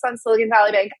good takes on Silicon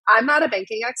Valley Bank. I'm not a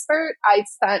banking expert. I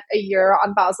spent a year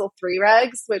on Basel III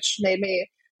regs, which made me,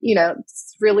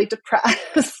 really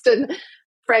depressed. And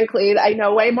frankly, I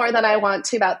know way more than I want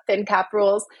to about thin cap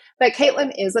rules. But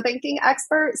Caitlin is a banking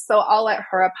expert, so I'll let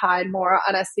her opine more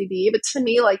on SCB. But to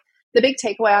me, the big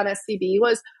takeaway on SCB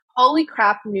was, holy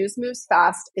crap, news moves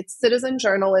fast. It's citizen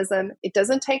journalism. It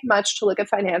doesn't take much to look at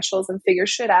financials and figure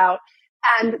shit out.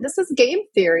 And this is game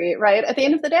theory, right? At the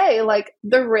end of the day,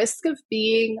 the risk of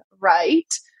being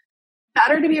right,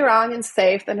 better to be wrong and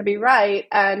safe than to be right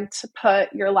and to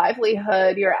put your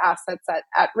livelihood, your assets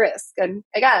at risk. And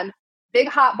again, big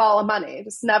hot ball of money.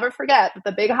 Just never forget that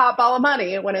the big hot ball of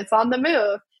money, when it's on the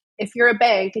move, if you're a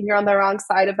bank and you're on the wrong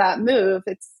side of that move,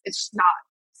 it's just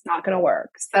not going to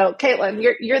work. So Caitlin,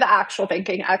 you're the actual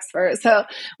banking expert. So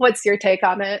what's your take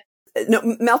on it? No,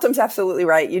 Meltem's absolutely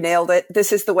right. You nailed it.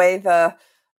 This is the way the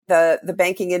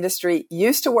banking industry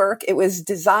used to work. It was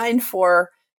designed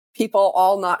for people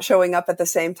all not showing up at the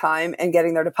same time and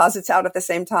getting their deposits out at the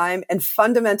same time. And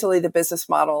fundamentally, the business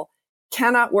model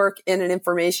cannot work in an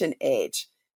information age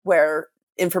where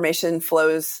information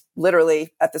flows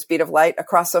literally at the speed of light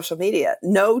across social media.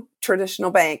 No traditional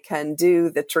bank can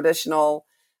do the traditional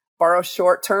borrow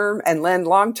short term and lend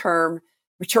long term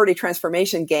maturity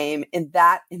transformation game in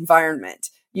that environment.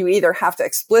 You either have to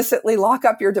explicitly lock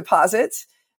up your deposits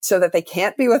so that they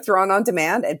can't be withdrawn on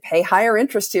demand and pay higher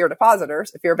interest to your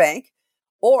depositors if you're a bank,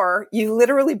 or you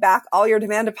literally back all your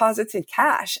demand deposits in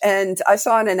cash. And I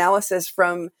saw an analysis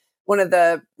from one of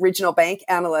the regional bank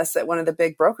analysts at one of the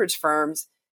big brokerage firms.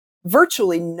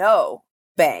 Virtually no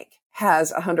bank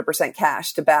has 100%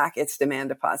 cash to back its demand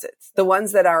deposits. The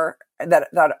ones that are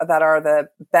the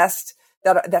best,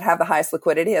 that have the highest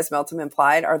liquidity, as Meltem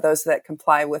implied, are those that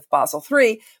comply with Basel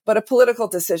III. But a political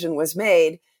decision was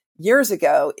made years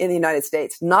ago in the United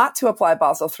States not to apply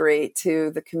Basel III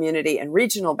to the community and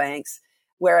regional banks,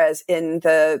 whereas in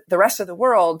the rest of the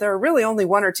world, there are really only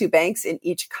one or two banks in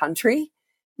each country,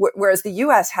 whereas the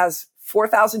U.S. has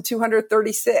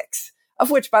 4,236. Of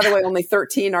which, by the way, only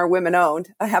 13 are women owned.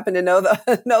 I happen to know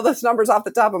those numbers off the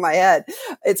top of my head.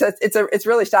 It's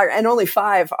really staggering. And only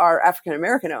 5 are African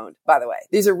American owned, by the way.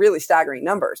 These are really staggering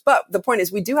numbers. But the point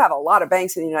is, we do have a lot of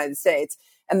banks in the United States.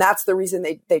 And that's the reason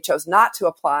they chose not to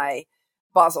apply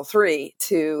Basel III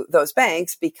to those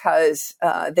banks, because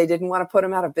they didn't want to put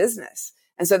them out of business.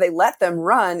 And so they let them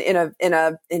run in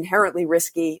a inherently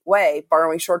risky way,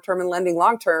 borrowing short term and lending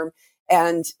long term.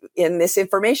 And in this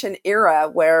information era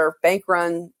where bank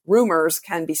run rumors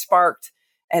can be sparked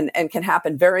and can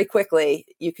happen very quickly,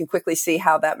 you can quickly see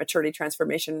how that maturity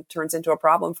transformation turns into a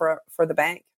problem for the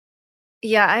bank.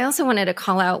 Yeah, I also wanted to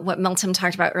call out what Meltem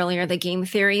talked about earlier, the game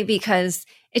theory, because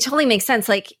it totally makes sense.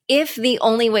 If the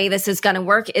only way this is going to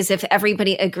work is if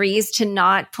everybody agrees to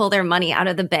not pull their money out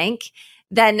of the bank,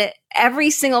 then every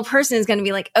single person is going to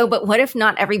be like, oh, but what if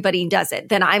not everybody does it?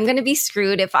 Then I'm going to be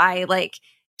screwed if I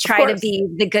try to be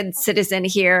the good citizen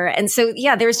here. And so,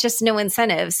 yeah, there's just no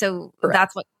incentive. So Correct.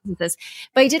 That's what this.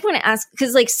 But I did want to ask,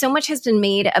 because so much has been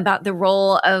made about the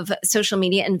role of social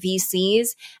media and VCs.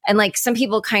 And some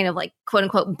people kind of quote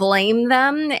unquote blame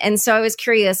them. And so I was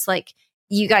curious,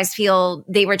 you guys feel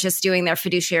they were just doing their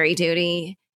fiduciary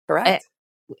duty? Correct.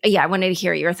 Yeah, I wanted to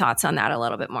hear your thoughts on that a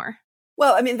little bit more.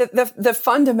 Well, I mean, the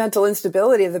fundamental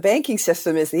instability of the banking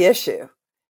system is the issue.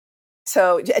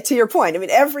 So to your point, I mean,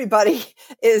 everybody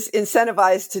is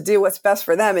incentivized to do what's best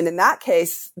for them. And in that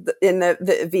case, in the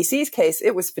VC's case,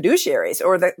 it was fiduciaries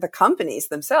or the companies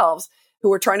themselves who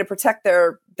were trying to protect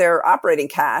their operating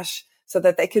cash so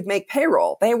that they could make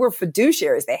payroll. They were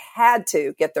fiduciaries. They had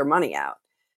to get their money out.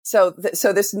 So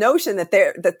this notion that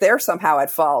they're somehow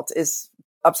at fault is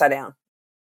upside down.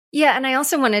 Yeah. And I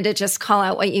also wanted to just call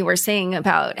out what you were saying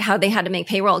about how they had to make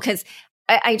payroll, because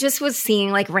I just was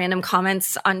seeing like random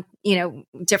comments on,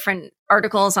 different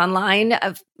articles online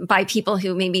by people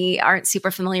who maybe aren't super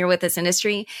familiar with this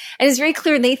industry. And it's very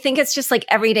clear they think it's just like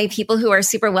everyday people who are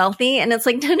super wealthy. And it's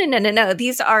like, no.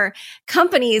 These are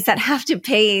companies that have to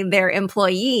pay their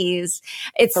employees.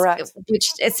 Correct.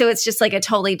 So it's just like a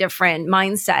totally different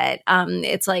mindset.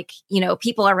 It's like,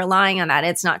 people are relying on that.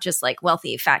 It's not just like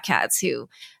wealthy fat cats who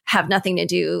have nothing to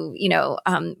do,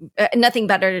 nothing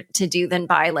better to do than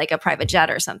buy like a private jet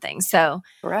or something. So,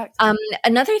 correct.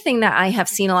 Another thing that I have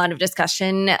seen a lot of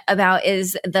discussion about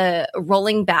is the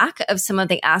rolling back of some of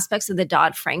the aspects of the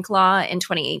Dodd-Frank law in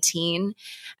 2018.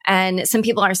 And some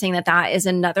people are saying that that is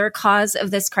another cause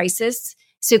of this crisis.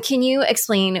 So can you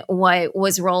explain what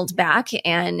was rolled back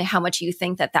and how much you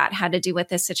think that that had to do with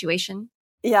this situation?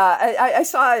 Yeah, I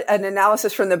saw an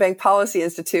analysis from the Bank Policy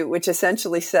Institute, which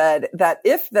essentially said that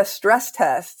if the stress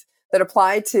test that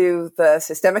applied to the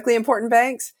systemically important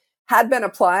banks had been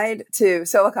applied to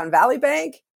Silicon Valley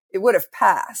Bank, it would have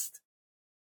passed.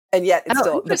 And yet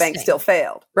the bank still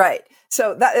failed. Right.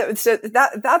 So that's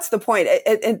the point.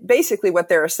 And basically what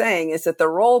they're saying is that the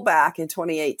rollback in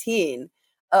 2018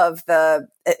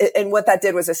 and what that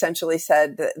did was essentially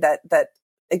said that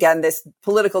again, this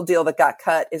political deal that got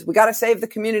cut is we got to save the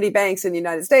community banks in the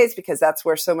United States because that's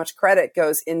where so much credit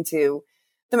goes into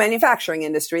the manufacturing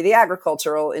industry, the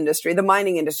agricultural industry, the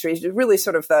mining industries, really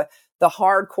sort of the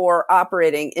hardcore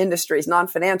operating industries,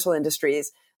 non-financial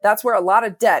industries. That's where a lot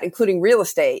of debt, including real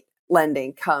estate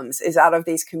lending, is out of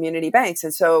these community banks.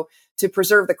 And so to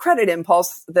preserve the credit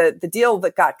impulse, the deal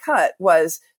that got cut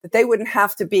was that they wouldn't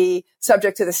have to be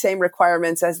subject to the same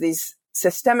requirements as these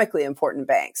systemically important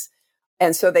banks.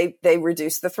 And so they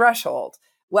reduced the threshold.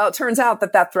 Well, it turns out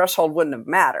that threshold wouldn't have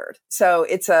mattered. So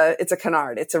it's a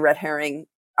canard. It's a red herring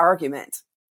argument.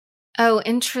 Oh,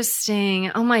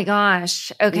 interesting. Oh my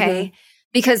gosh. Okay. Mm-hmm.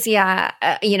 Because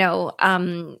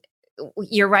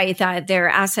you're right that their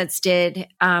assets did,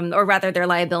 or rather their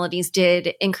liabilities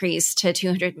did increase to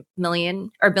 200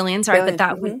 million or billion, but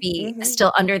that would be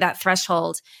still under that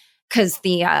threshold because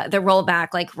the rollback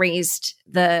like raised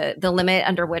the limit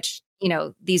under which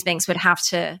these banks would have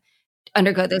to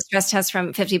undergo those stress tests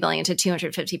from 50 billion to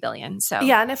 250 billion. So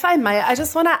yeah. And if I might, I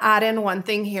just want to add in one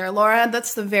thing here, Laura,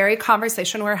 that's the very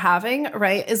conversation we're having,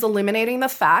 right? Is eliminating the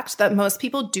fact that most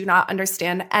people do not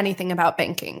understand anything about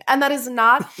banking. And that is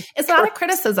not, it's not a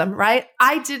criticism, right?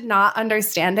 I did not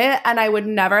understand it and I would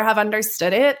never have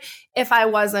understood it if I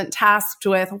wasn't tasked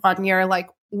with 1 year, like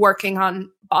working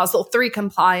on Basel III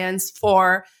compliance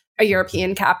for a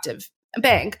European captive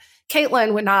bank.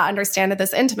 Caitlin would not understand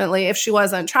this intimately if she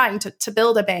wasn't trying to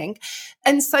build a bank.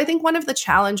 And so I think one of the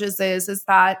challenges is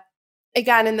that,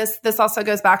 again, and this also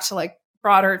goes back to like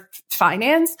broader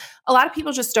finance, a lot of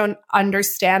people just don't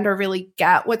understand or really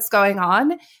get what's going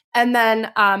on. And then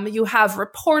you have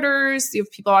reporters, you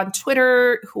have people on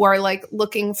Twitter who are like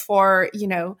looking for,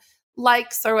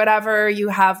 likes or whatever. You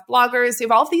have bloggers, you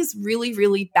have all these really,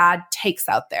 really bad takes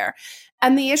out there.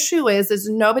 And the issue is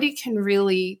nobody can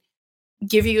really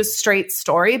give you a straight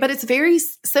story, but it's very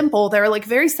simple. There are like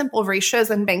very simple ratios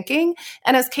in banking.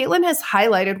 And as Caitlin has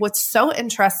highlighted, what's so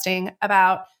interesting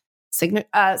about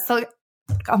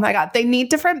oh my God, they need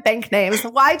different bank names.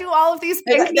 Why do all of these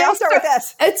bank names start with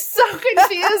S? It's so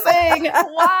confusing.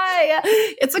 Why?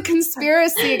 It's a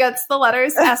conspiracy against the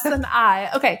letters S and I.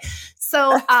 Okay.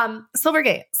 So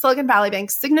Silvergate, Silicon Valley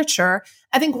Bank, Signature,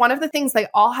 I think one of the things they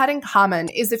all had in common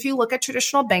is if you look at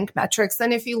traditional bank metrics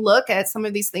and if you look at some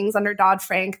of these things under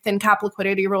Dodd-Frank, thin cap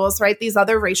liquidity rules, right, these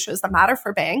other ratios that matter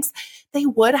for banks, they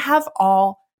would have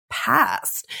all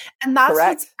passed. And that's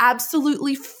what's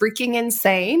absolutely freaking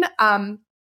insane. And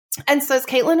so as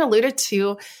Caitlin alluded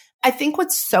to, I think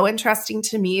what's so interesting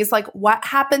to me is like what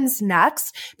happens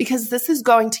next, because this is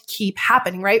going to keep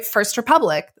happening, right? First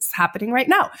Republic, this is happening right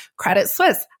now. Credit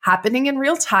Suisse, happening in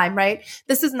real time, right?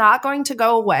 This is not going to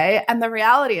go away. And the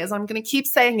reality is, I'm going to keep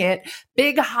saying it,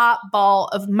 big hot ball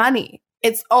of money.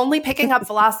 It's only picking up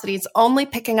velocity. It's only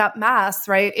picking up mass,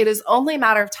 right? It is only a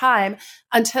matter of time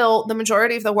until the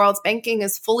majority of the world's banking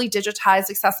is fully digitized,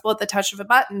 accessible at the touch of a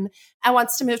button, and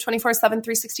wants to move 24/7,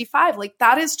 365. Like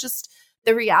that is just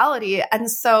the reality.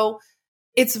 And so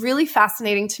it's really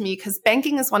fascinating to me because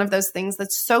banking is one of those things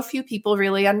that so few people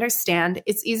really understand.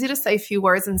 It's easy to say a few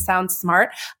words and sound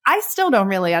smart. I still don't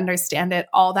really understand it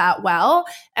all that well.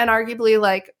 And arguably,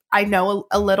 like, I know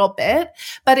a little bit,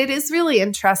 but it is really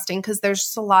interesting because there's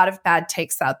just a lot of bad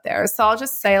takes out there. So I'll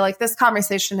just say, like, this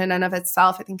conversation in and of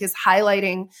itself, I think is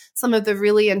highlighting some of the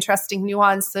really interesting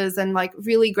nuances and like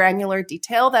really granular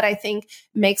detail that I think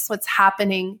makes what's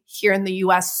happening here in the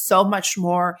US so much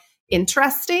more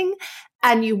interesting.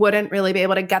 And you wouldn't really be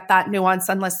able to get that nuance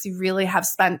unless you really have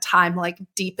spent time like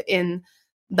deep in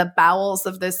the bowels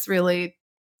of this really,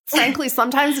 frankly,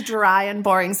 sometimes dry and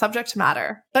boring subject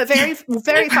matter, but very,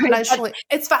 very foundationally,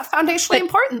 it's foundationally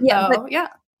important though. Yeah.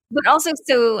 But also,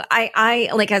 so I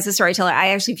like as a storyteller,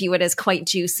 I actually view it as quite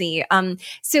juicy.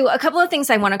 So a couple of things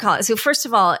I want to call it. So first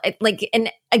of all, like,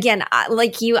 and again,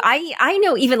 like you, I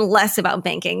know even less about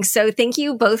banking. So thank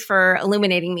you both for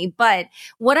illuminating me. But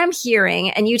what I'm hearing,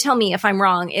 and you tell me if I'm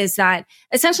wrong, is that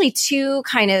essentially two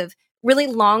kind of really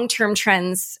long-term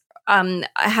trends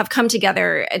have come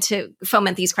together to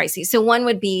foment these crises. So one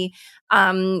would be,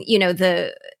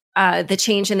 the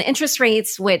change in the interest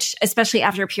rates, which especially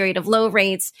after a period of low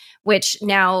rates, which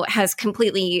now has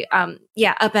completely,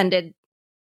 upended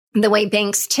the way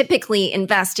banks typically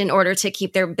invest in order to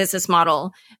keep their business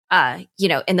model,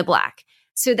 in the black.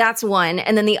 So that's one.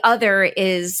 And then the other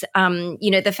is,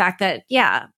 the fact that,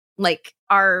 like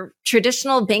our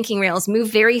traditional banking rails move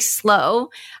very slow.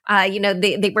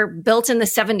 They were built in the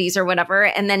 70s or whatever.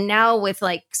 And then now with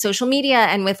like social media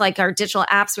and with like our digital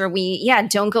apps where we,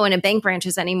 don't go into bank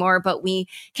branches anymore, but we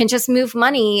can just move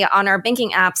money on our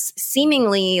banking apps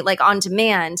seemingly like on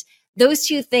demand. Those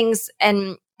two things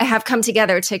and have come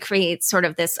together to create sort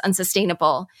of this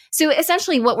unsustainable. So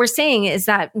essentially what we're saying is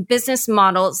that the business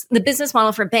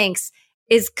model for banks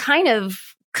is kind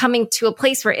of coming to a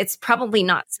place where it's probably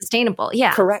not sustainable.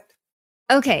 Yeah. Correct.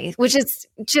 Okay. Which is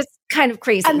just kind of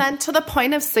crazy. And then to the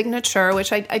point of Signature,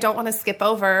 which I don't want to skip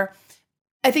over,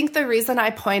 I think the reason I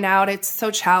point out it's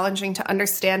so challenging to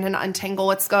understand and untangle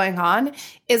what's going on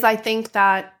is I think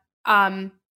that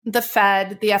the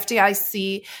Fed, the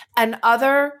FDIC, and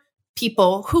other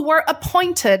people who were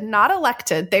appointed, not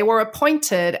elected, they were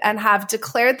appointed and have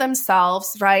declared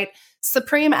themselves, right,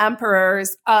 supreme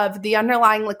emperors of the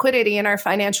underlying liquidity in our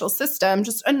financial system,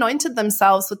 just anointed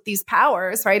themselves with these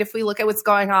powers, right? If we look at what's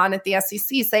going on at the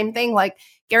SEC, same thing, like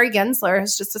Gary Gensler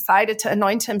has just decided to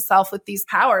anoint himself with these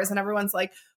powers and everyone's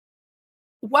like,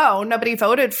 whoa, nobody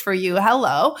voted for you.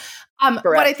 Hello.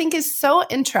 What I think is so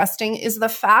interesting is the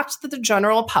fact that the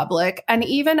general public and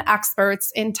even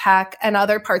experts in tech and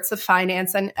other parts of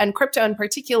finance and crypto in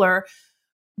particular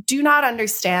do not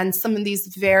understand some of these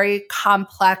very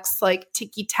complex, like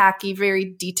ticky-tacky,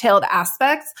 very detailed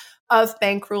aspects of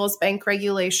bank rules, bank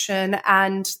regulation,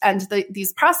 and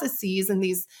these processes and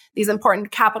these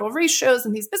important capital ratios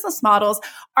and these business models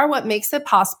are what makes it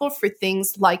possible for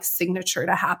things like Signature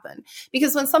to happen.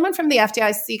 Because when someone from the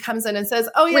FDIC comes in and says,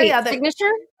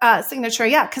 Signature? Signature,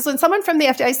 yeah. Because when someone from the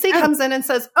FDIC comes in and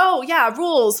says,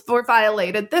 rules were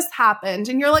violated, this happened,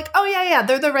 and you're like,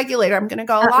 they're the regulator, I'm going to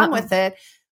go along with it.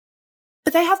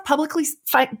 But they have publicly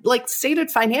stated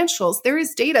financials. There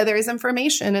is data, there is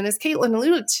information. And as Caitlin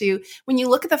alluded to, when you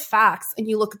look at the facts and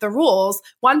you look at the rules,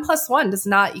 1 + 1 does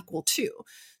not equal 2.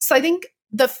 So I think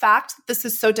the fact that this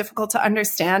is so difficult to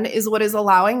understand is what is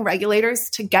allowing regulators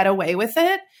to get away with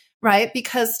it, right?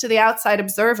 Because to the outside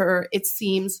observer, it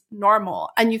seems normal.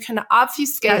 And you can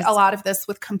obfuscate a lot of this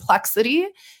with complexity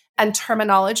and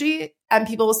terminology. And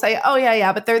people will say,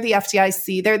 but they're the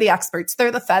FDIC, they're the experts, they're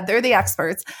the Fed, they're the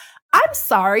experts. I'm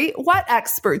sorry, what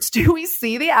experts? Do we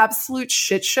see the absolute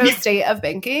shit show state of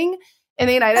banking in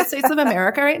the United States of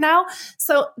America right now?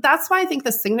 So that's why I think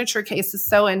the Signature case is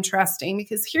so interesting,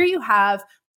 because here you have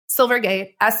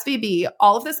Silvergate, SVB,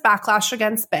 all of this backlash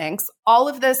against banks, all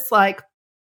of this like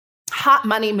hot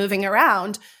money moving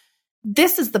around.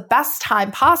 This is the best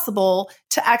time possible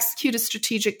to execute a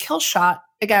strategic kill shot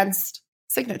against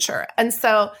Signature. And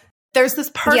so there's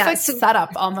this perfect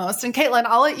setup almost. And Caitlin,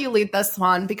 I'll let you lead this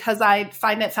one because I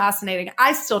find it fascinating.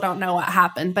 I still don't know what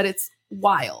happened, but it's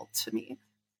wild to me.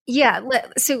 Yeah.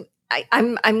 So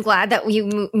I'm glad that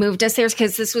you moved us there,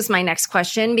 because this was my next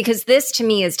question, because this to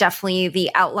me is definitely the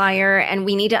outlier and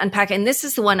we need to unpack. And this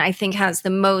is the one I think has the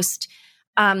most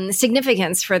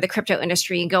significance for the crypto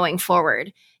industry going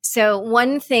forward. So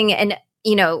one thing, and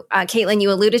Caitlin,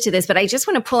 you alluded to this, but I just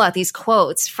want to pull out these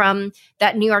quotes from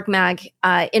that New York Mag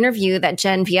interview that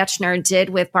Jen Viechner did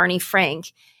with Barney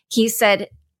Frank. He said,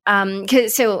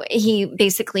 so he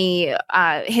basically,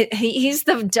 he's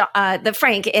the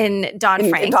Frank in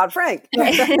Dodd-Frank. Dodd-Frank.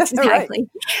 Exactly.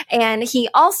 Right. And he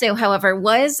also, however,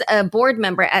 was a board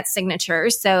member at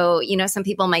Signature. So, some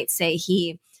people might say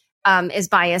he is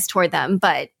biased toward them.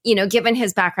 But, given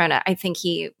his background, I think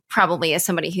he probably is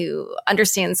somebody who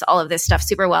understands all of this stuff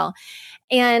super well.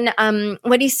 And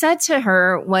what he said to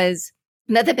her was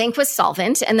that the bank was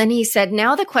solvent. And then he said,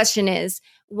 now the question is,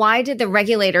 why did the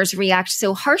regulators react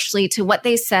so harshly to what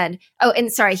they said? Oh,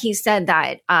 and sorry, he said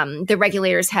that the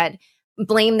regulators had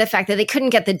blame the fact that they couldn't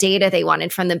get the data they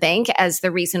wanted from the bank as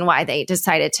the reason why they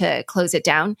decided to close it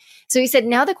down. So he said,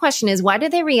 now the question is, why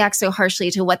did they react so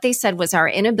harshly to what they said was our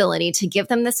inability to give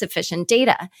them the sufficient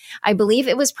data? I believe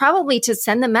it was probably to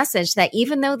send the message that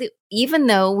even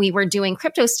though we were doing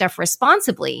crypto stuff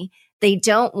responsibly, they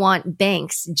don't want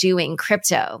banks doing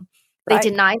crypto. They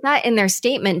denied that in their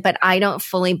statement, but I don't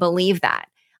fully believe that.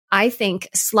 I think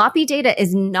sloppy data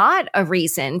is not a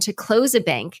reason to close a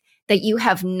bank that you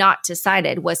have not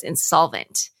decided was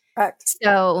insolvent. Correct.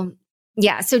 So,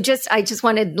 yeah. So I just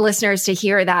wanted listeners to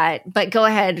hear that. But go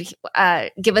ahead,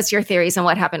 give us your theories on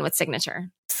what happened with Signature.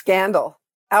 Scandal,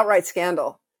 outright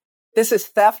scandal. This is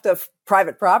theft of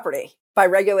private property by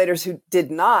regulators who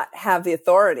did not have the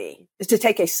authority to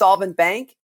take a solvent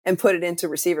bank and put it into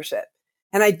receivership.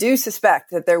 And I do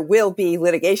suspect that there will be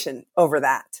litigation over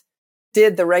that.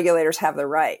 Did the regulators have the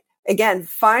right? Again,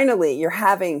 finally, you're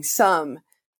having some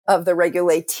of the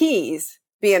regulatees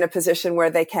be in a position where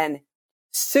they can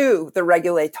sue the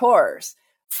regulators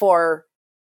for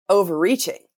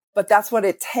overreaching. But that's what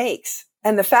it takes.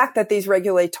 And the fact that these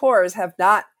regulators have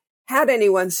not had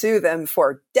anyone sue them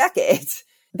for decades,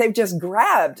 they've just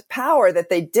grabbed power that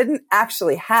they didn't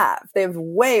actually have. They've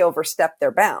way overstepped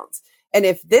their bounds. And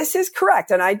if this is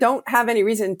correct, and I don't have any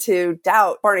reason to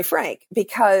doubt Barney Frank,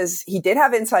 because he did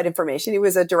have inside information. He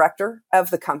was a director of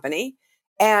the company,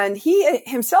 and he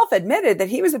himself admitted that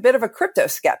he was a bit of a crypto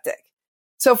skeptic.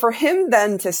 So for him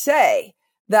then to say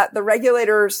that the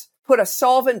regulators put a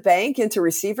solvent bank into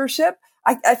receivership,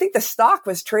 I think the stock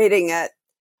was trading at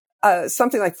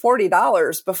something like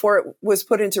 $40 before it was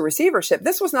put into receivership.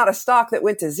 This was not a stock that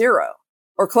went to zero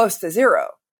or close to zero.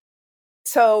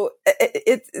 So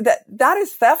that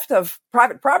is theft of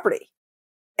private property,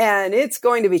 and it's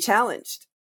going to be challenged.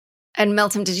 And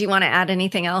Meltem, did you want to add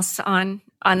anything else on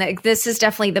that? This is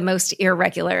definitely the most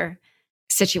irregular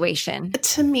situation.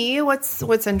 To me, what's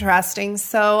interesting.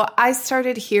 So I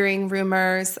started hearing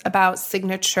rumors about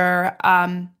Signature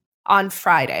on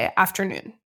Friday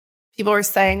afternoon. People were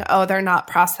saying, "Oh, they're not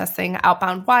processing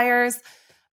outbound wires."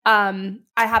 I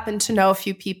happen to know a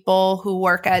few people who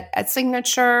work at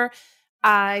Signature.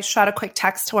 I shot a quick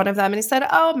text to one of them and he said,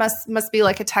 "Oh, must be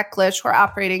like a tech glitch. We're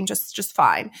operating just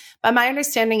fine." But my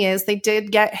understanding is they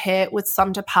did get hit with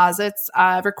some deposits,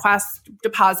 request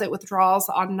deposit withdrawals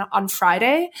on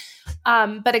Friday.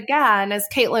 But again, as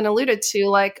Caitlin alluded to,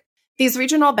 like these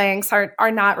regional banks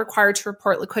are not required to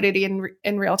report liquidity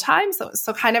in real time.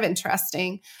 So kind of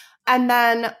interesting. And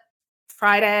then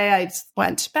Friday, I just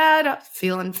went to bed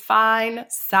feeling fine.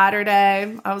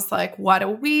 Saturday, I was like, what a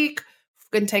week.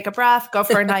 Going to take a breath, go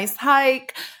for a nice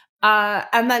hike.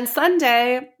 And then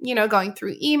Sunday, going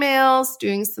through emails,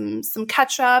 doing some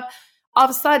catch up. All of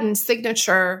a sudden,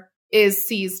 Signature is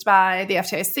seized by the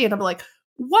FDIC. And I'm like,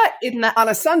 what in the— On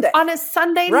a Sunday. On a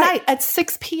Sunday night at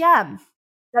 6 p.m.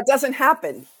 That doesn't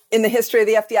happen in the history of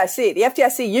the FDIC. The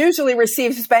FDIC usually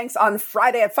receives banks on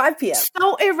Friday at 5 p.m.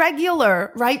 So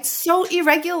irregular, right? So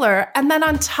irregular. And then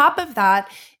on top of that,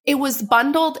 it was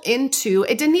bundled into,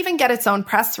 it didn't even get its own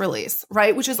press release,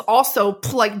 right? Which is also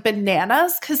like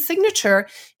bananas because Signature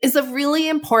is a really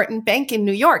important bank in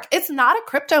New York. It's not a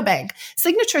crypto bank.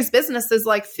 Signature's business is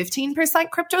like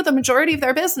 15% crypto. The majority of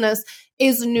their business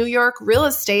is New York real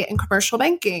estate and commercial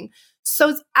banking. So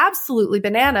it's absolutely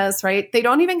bananas, right? They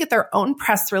don't even get their own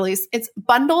press release. It's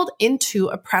bundled into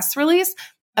a press release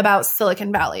about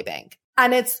Silicon Valley Bank.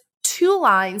 And it's 2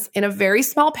 lines in a very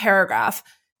small paragraph.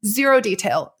 Zero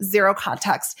detail, zero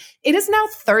context. It is now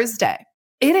Thursday.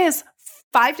 It is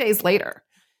 5 days later.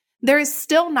 There is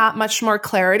still not much more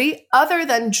clarity other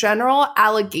than general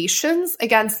allegations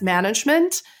against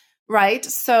management, right?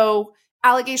 So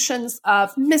allegations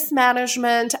of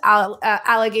mismanagement,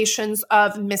 allegations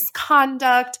of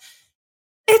misconduct.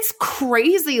 It's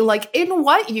crazy. Like, in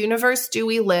what universe do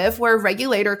we live where a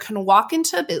regulator can walk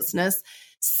into a business,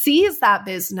 seize that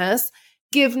business,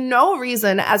 give no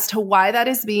reason as to why that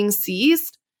is being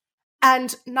seized,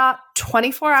 and not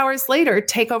 24 hours later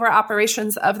take over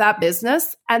operations of that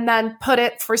business and then put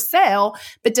it for sale,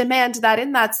 but demand that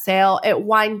in that sale it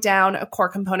wind down a core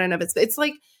component of it's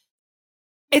like,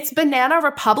 it's Banana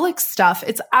Republic stuff.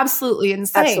 It's absolutely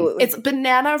insane. Absolutely. It's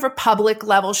Banana Republic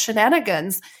level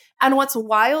shenanigans. And what's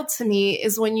wild to me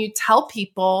is when you tell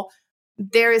people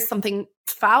there is something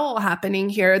foul happening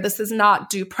here. This is not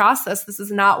due process. This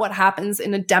is not what happens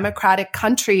in a democratic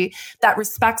country that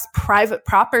respects private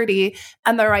property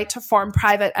and the right to form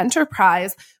private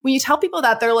enterprise. When you tell people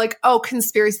that, they're like, "Oh,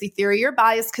 conspiracy theory, you're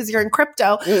biased because you're in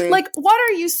crypto." Mm-hmm. Like, what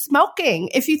are you smoking?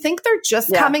 If you think they're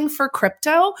just coming for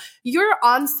crypto, you're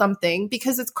on something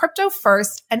because it's crypto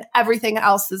first and everything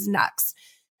else is next.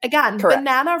 again, Correct.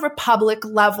 banana republic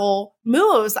level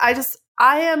moves.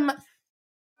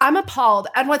 I'm appalled.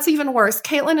 And what's even worse,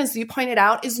 Caitlin, as you pointed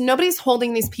out, is nobody's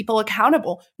holding these people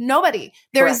accountable. Nobody.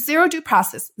 There is zero due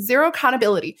process, zero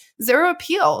accountability, zero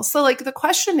appeal. So like the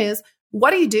question is,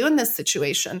 what do you do in this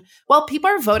situation? Well, people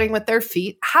are voting with their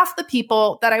feet. Half the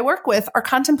people that I work with are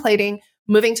contemplating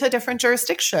moving to a different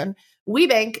jurisdiction. We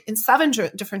bank in 7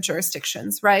 different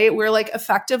jurisdictions, right? We're like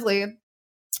effectively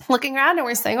looking around and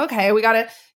we're saying, okay, we got to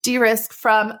de-risk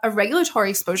from a regulatory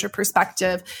exposure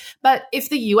perspective. But if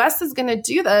the US is going to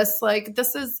do this, like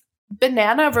this is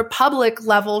banana republic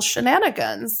level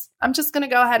shenanigans. I'm just going to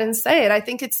go ahead and say it. I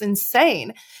think it's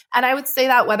insane. And I would say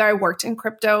that whether I worked in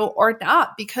crypto or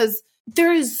not, because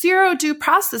there is zero due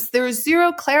process. There is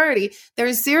zero clarity. There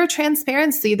is zero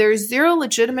transparency. There is zero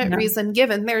legitimate reason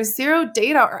given. There's zero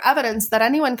data or evidence that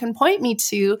anyone can point me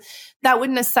to that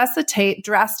would necessitate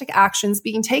drastic actions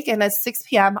being taken at 6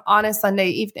 p.m. on a Sunday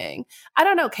evening. I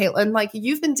don't know, Caitlin, like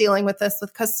you've been dealing with this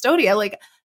with Custodia. Like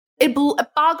it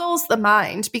boggles the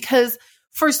mind because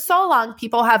for so long,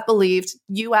 people have believed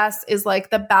US is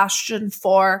like the bastion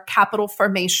for capital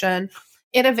formation,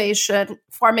 innovation,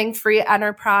 forming free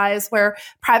enterprise where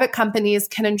private companies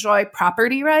can enjoy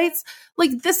property rights.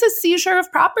 Like this is seizure of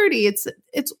property.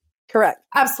 It's correct.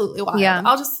 Absolutely wild. Yeah.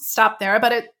 I'll just stop there,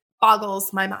 but it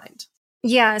boggles my mind.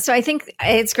 Yeah. So I think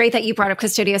it's great that you brought up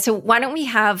Custodia. So why don't we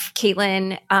have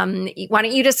Caitlin, why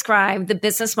don't you describe the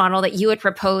business model that you would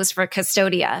propose for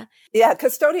Custodia? Yeah,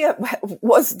 Custodia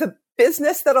was the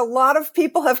business that a lot of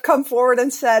people have come forward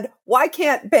and said, why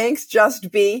can't banks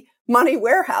just be money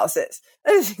warehouses?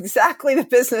 That is exactly the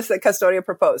business that Custodia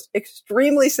proposed.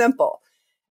 Extremely simple.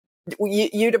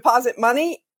 You deposit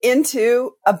money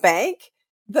into a bank.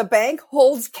 The bank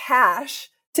holds cash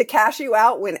to cash you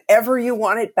out whenever you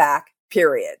want it back,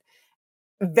 period.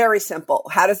 Very simple.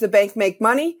 How does the bank make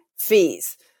money?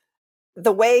 Fees.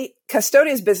 The way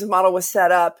Custodia's business model was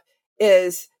set up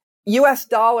is US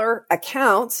dollar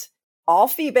accounts, all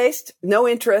fee-based, no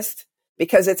interest,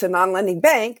 because it's a non-lending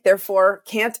bank, therefore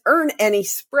can't earn any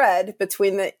spread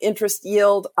between the interest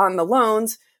yield on the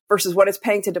loans versus what it's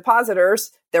paying to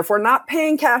depositors, therefore not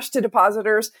paying cash to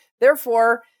depositors.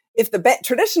 Therefore, if the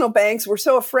traditional banks were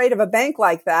so afraid of a bank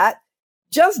like that,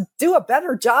 just do a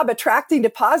better job attracting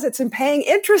deposits and paying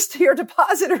interest to your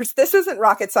depositors. This isn't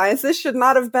rocket science. This should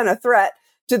not have been a threat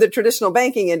to the traditional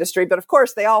banking industry, but of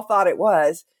course they all thought it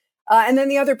was. And then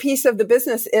the other piece of the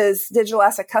business is digital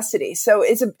asset custody. So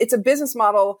it's a business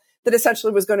model that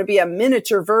essentially was going to be a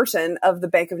miniature version of the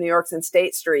Bank of New York's and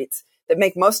State Streets that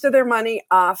make most of their money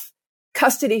off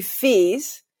custody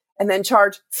fees and then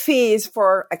charge fees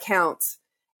for accounts.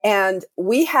 And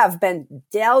we have been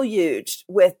deluged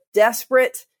with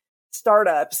desperate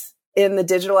startups in the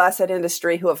digital asset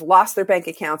industry who have lost their bank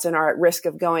accounts and are at risk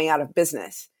of going out of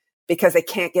business because they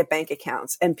can't get bank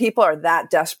accounts. And people are that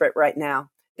desperate right now.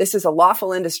 This is a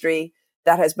lawful industry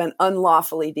that has been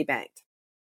unlawfully debanked.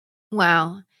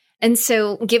 Wow. And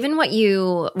so given what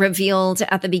you revealed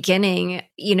at the beginning,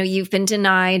 you've been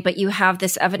denied, but you have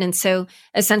this evidence. So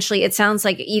essentially it sounds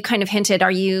like you kind of hinted, are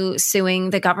you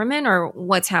suing the government or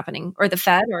what's happening or the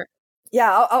Fed or?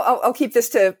 Yeah, I'll keep this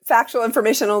to factual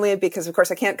information only because of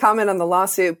course I can't comment on the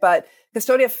lawsuit, but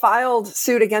Custodia filed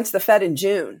suit against the Fed in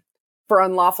June for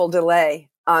unlawful delay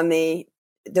on the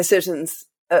decisions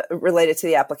related to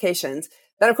the applications.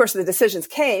 Then, of course, the decisions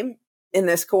came in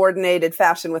this coordinated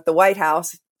fashion with the White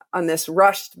House on this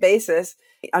rushed basis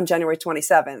on January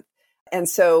 27th. And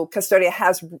so Custodia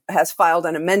has filed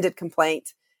an amended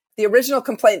complaint. The original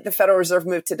complaint, the Federal Reserve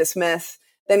moved to dismiss.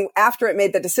 Then after it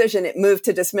made the decision, it moved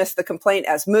to dismiss the complaint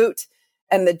as moot.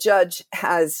 And the judge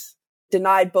has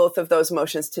denied both of those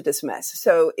motions to dismiss.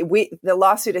 So the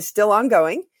lawsuit is still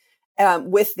ongoing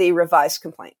with the revised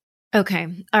complaint. Okay.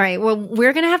 All right. Well,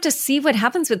 we're going to have to see what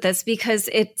happens with this because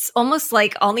it's almost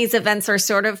like all these events are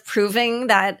sort of proving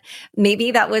that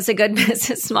maybe that was a good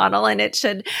business model and it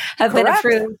should have been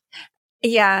approved.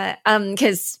 Yeah.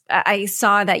 Because I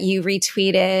saw that you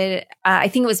retweeted, I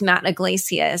think it was Matt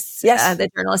Iglesias, yes. The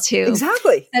journalist who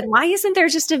exactly said, why isn't there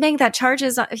just a bank that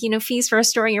charges, fees for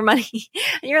storing your money?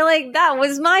 And you're like, that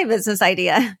was my business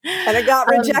idea. And it got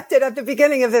rejected at the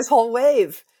beginning of this whole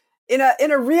wave. In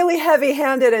a really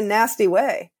heavy-handed and nasty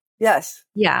way. Yes.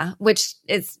 Yeah, which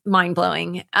is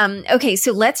mind-blowing. Okay,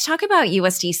 so let's talk about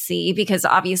USDC because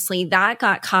obviously that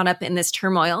got caught up in this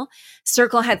turmoil.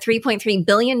 Circle had $3.3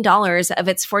 billion of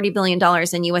its $40 billion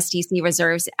in USDC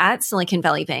reserves at Silicon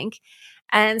Valley Bank.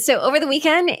 And so over the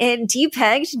weekend, it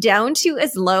depegged down to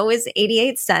as low as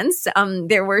 88 cents.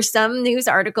 There were some news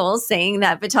articles saying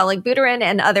that Vitalik Buterin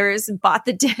and others bought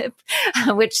the dip,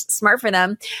 which smart for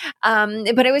them.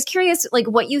 But I was curious, like,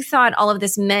 what you thought all of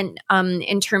this meant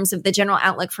in terms of the general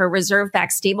outlook for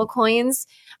reserve-backed stablecoins,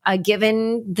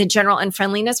 given the general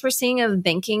unfriendliness we're seeing of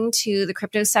banking to the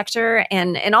crypto sector,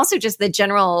 and also just the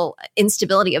general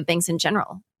instability of banks in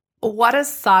general. What a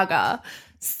saga.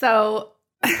 So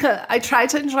I tried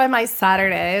to enjoy my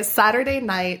Saturday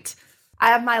night. I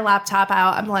have my laptop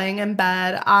out. I'm laying in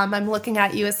bed. I'm looking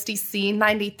at USDC,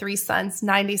 93 cents,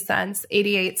 90 cents,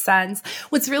 88 cents.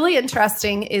 What's really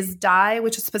interesting is DAI,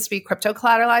 which is supposed to be crypto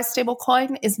collateralized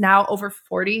stablecoin, is now over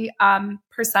 40%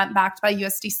 backed by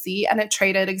USDC, and it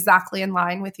traded exactly in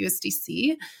line with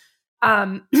USDC.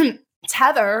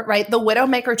 Tether, right? The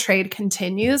Widowmaker trade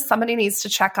continues. Somebody needs to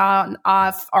check on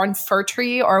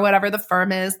Furtree or whatever the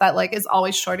firm is that like is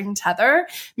always shorting Tether.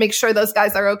 Make sure those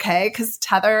guys are okay because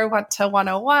Tether went to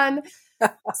 101.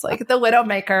 It's like the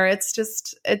Widowmaker.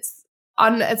 It's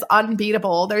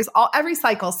unbeatable. There's every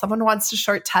cycle someone wants to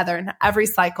short Tether, and every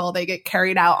cycle they get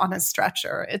carried out on a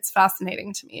stretcher. It's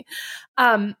fascinating to me.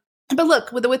 But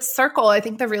look, with Circle, I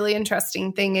think the really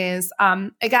interesting thing is,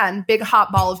 again, big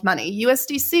hot ball of money.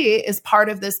 USDC is part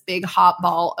of this big hot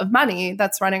ball of money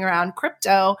that's running around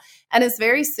crypto and is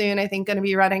very soon, I think, going to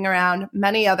be running around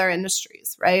many other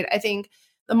industries, right? I think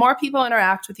the more people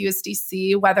interact with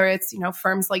USDC, whether it's,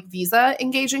 firms like Visa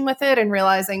engaging with it and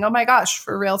realizing, oh my gosh,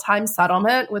 for real-time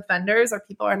settlement with vendors or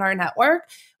people in our network,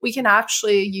 we can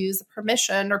actually use a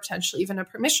permission or potentially even a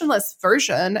permissionless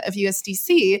version of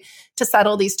USDC to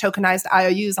settle these tokenized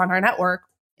IOUs on our network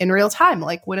in real time.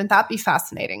 Like, wouldn't that be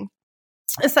fascinating?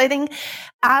 So I think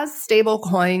as stable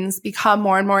coins become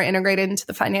more and more integrated into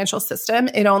the financial system,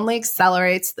 it only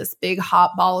accelerates this big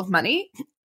hot ball of money.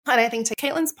 And I think to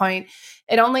Caitlin's point,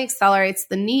 it only accelerates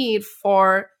the need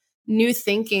for new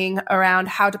thinking around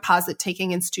how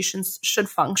deposit-taking institutions should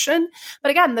function.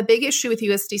 But again, the big issue with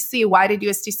USDC, why did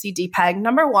USDC depeg?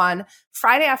 Number one,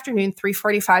 Friday afternoon,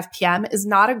 3:45 p.m. is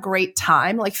not a great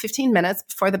time, like 15 minutes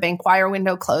before the bank wire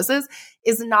window closes,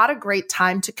 is not a great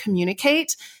time to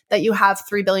communicate that you have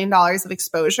 $3 billion of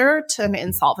exposure to an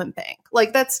insolvent bank.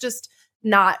 Like, that's just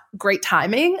not great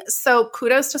timing. So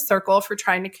kudos to Circle for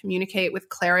trying to communicate with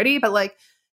clarity, but like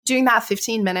doing that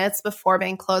 15 minutes before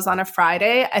bank close on a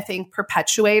Friday, I think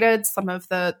perpetuated some of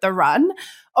the run.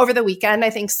 Over the weekend, I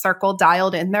think Circle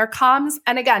dialed in their comms.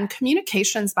 And again,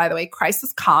 communications, by the way,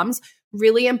 crisis comms,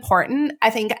 really important. I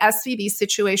think SVB's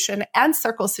situation and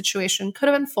Circle's situation could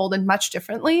have unfolded much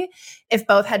differently if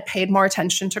both had paid more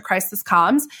attention to crisis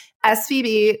comms.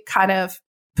 SVB kind of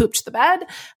pooped the bed.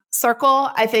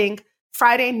 Circle, I think,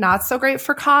 Friday, not so great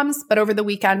for comms, but over the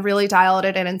weekend, really dialed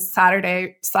it in, and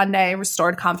Saturday, Sunday,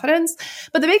 restored confidence.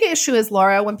 But the big issue is,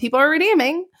 Laura, when people are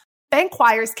redeeming, bank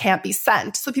wires can't be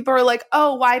sent. So people are like,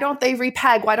 oh, why don't they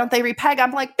repeg? Why don't they repeg?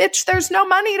 I'm like, bitch, there's no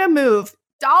money to move.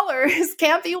 Dollars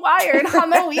can't be wired on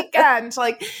the weekend.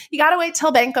 Like, you got to wait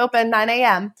till bank open 9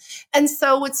 a.m. And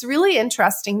so what's really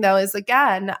interesting, though, is,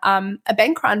 again, a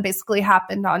bank run basically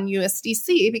happened on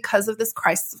USDC because of this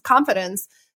crisis of confidence.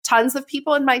 Tons of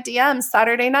people in my DMs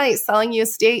Saturday night selling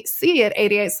USDC at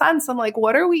 88 cents. I'm like,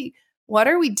 what are we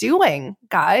doing,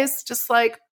 guys? Just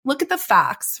like, look at the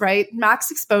facts, right? Max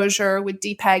exposure would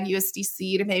depeg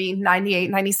USDC to maybe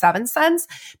 98, 97 cents,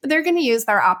 but they're going to use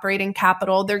their operating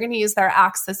capital. They're going to use their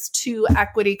access to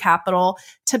equity capital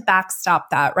to backstop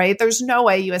that, right? There's no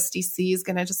way USDC is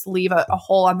going to just leave a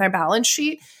hole on their balance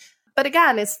sheet. But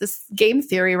again, it's this game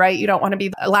theory, right? You don't want to be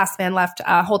the last man left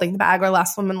holding the bag or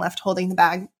last woman left holding the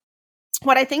bag.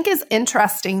 What I think is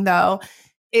interesting, though,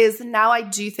 is now I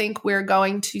do think we're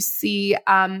going to see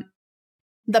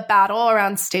the battle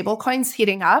around stablecoins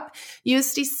heating up.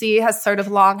 USDC has sort of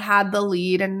long had the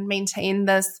lead and maintained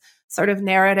this sort of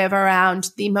narrative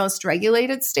around the most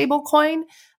regulated stablecoin.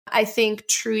 I think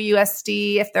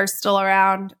TrueUSD, if they're still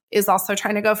around, is also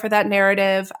trying to go for that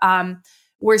narrative.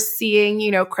 We're seeing,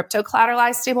 crypto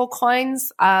collateralized stable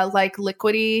coins like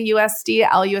Liquidity USD,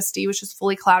 LUSD, which is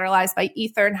fully collateralized by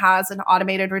Ether and has an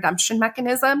automated redemption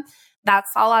mechanism. That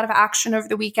saw a lot of action over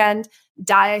the weekend.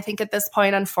 DAI, I think at this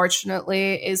point,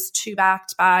 unfortunately, is too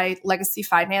backed by legacy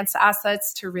finance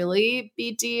assets to really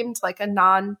be deemed like a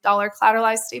non-dollar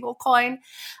collateralized stable coin.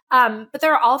 But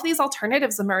there are all of these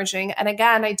alternatives emerging. And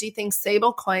again, I do think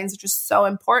stable coins are just so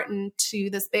important to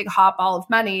this big hot ball of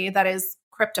money that is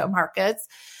crypto markets.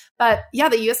 But yeah,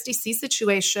 the USDC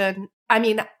situation, I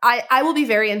mean, I will be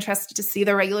very interested to see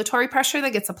the regulatory pressure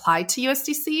that gets applied to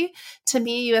USDC. To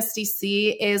me,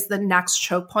 USDC is the next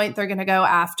choke point they're going to go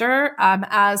after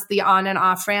as the on and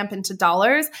off ramp into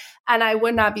dollars. And I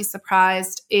would not be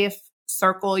surprised if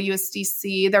Circle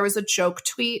USDC, there was a joke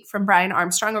tweet from Brian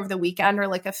Armstrong over the weekend, or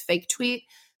like a fake tweet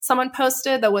someone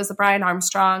posted that was a Brian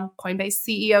Armstrong, Coinbase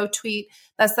CEO tweet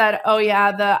that said, oh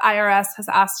yeah, the IRS has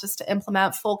asked us to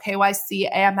implement full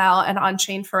KYC, AML, and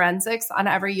on-chain forensics on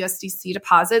every USDC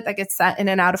deposit that gets sent in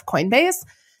and out of Coinbase.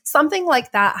 Something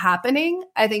like that happening,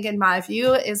 I think in my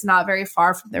view, is not very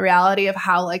far from the reality of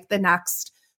how like the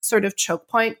next sort of choke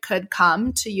point could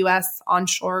come to US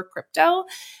onshore crypto.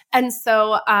 And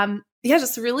so, yeah,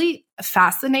 just really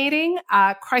fascinating.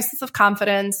 Crisis of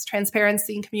confidence,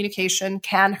 transparency, and communication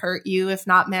can hurt you if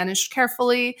not managed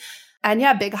carefully. And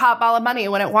yeah, big hot ball of money.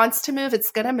 When it wants to move,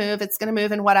 it's going to move. It's going to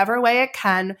move in whatever way it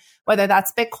can, whether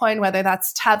that's Bitcoin, whether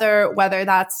that's Tether, whether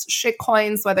that's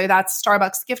shitcoins, whether that's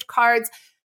Starbucks gift cards.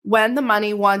 When the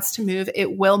money wants to move,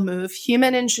 it will move.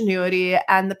 Human ingenuity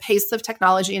and the pace of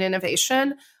technology and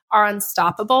innovation are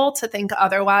unstoppable. To think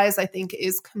otherwise, I think,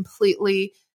 is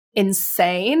completely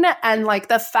insane. And like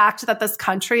the fact that this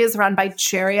country is run by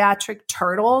geriatric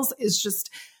turtles is just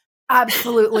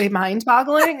absolutely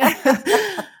mind-boggling.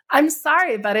 I'm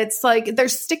sorry, but it's like they're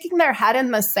sticking their head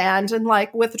in the sand and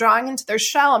like withdrawing into their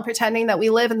shell and pretending that we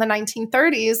live in the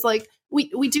 1930s. Like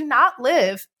we do not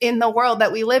live in the world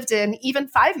that we lived in even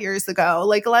 5 years ago.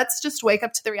 Like, let's just wake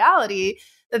up to the reality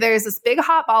that there's this big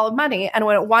hot ball of money. And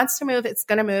when it wants to move, it's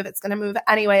going to move. It's going to move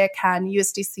any way it can.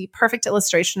 USDC, perfect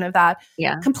illustration of that.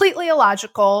 Yeah. Completely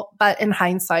illogical, but in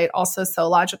hindsight, also so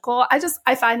logical.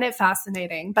 I find it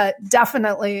fascinating, but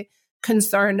definitely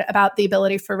concerned about the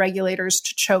ability for regulators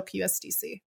to choke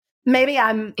USDC. Maybe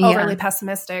I'm overly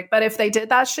pessimistic, but if they did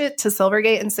that shit to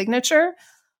Silvergate and Signature,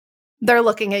 they're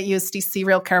looking at USDC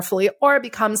real carefully, or it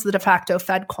becomes the de facto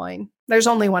Fed coin. There's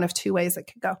only one of two ways it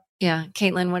could go. Yeah.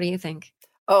 Caitlin, what do you think?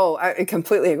 Oh, I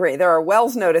completely agree. There are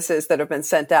Wells notices that have been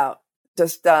sent out.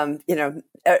 Just,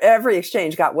 every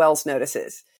exchange got Wells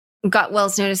notices. Got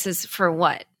Wells notices for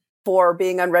what? For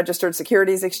being unregistered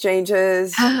securities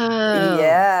exchanges. Oh.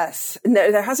 Yes.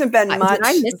 No, there hasn't been much. Did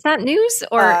I miss that news?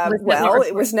 Or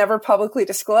it was never publicly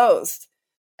disclosed.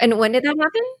 And when did that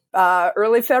happen?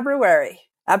 Early February.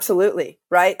 Absolutely.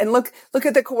 Right. And look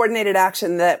at the coordinated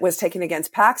action that was taken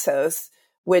against Paxos,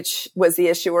 which was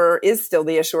is still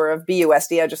the issuer of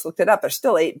BUSD. I just looked it up. There's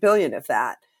still 8 billion of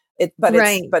that. But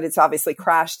it's obviously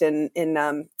crashed in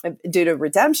due to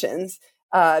redemptions.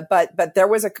 But there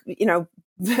was a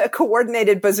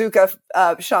coordinated bazooka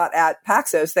shot at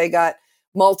Paxos. They got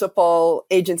multiple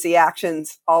agency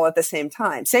actions all at the same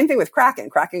time. Same thing with Kraken.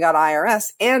 Kraken got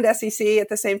IRS and SEC at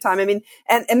the same time. I mean,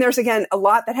 and there's again a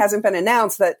lot that hasn't been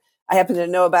announced that I happen to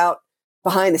know about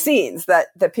behind the scenes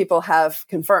that people have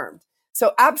confirmed.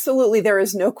 So absolutely, there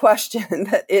is no question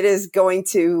that it is going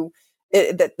to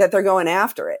that they're going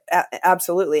after it.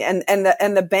 Absolutely, and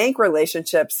the bank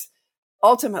relationships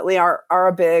ultimately are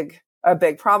a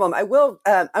big problem. I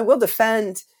will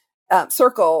defend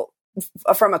Circle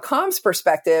from a comms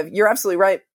perspective. You're absolutely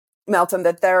right, Meltem,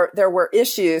 that there were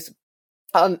issues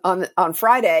on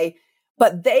Friday,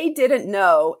 but they didn't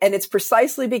know, and it's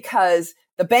precisely because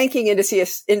the banking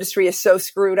industry is so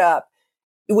screwed up.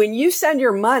 When you send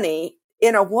your money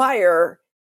in a wire,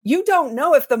 you don't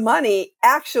know if the money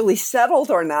actually settled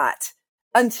or not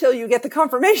until you get the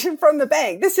confirmation from the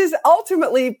bank. This is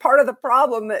ultimately part of the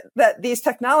problem that these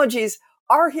technologies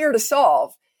are here to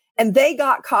solve. And they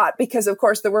got caught because, of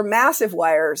course, there were massive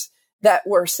wires that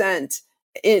were sent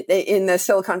in the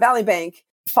Silicon Valley Bank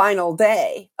final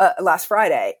day last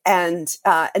Friday. And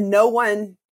no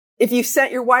one, if you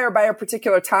sent your wire by a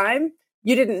particular time,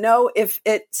 you didn't know if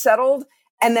it settled.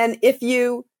 And then if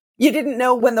you didn't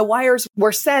know when the wires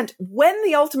were sent, when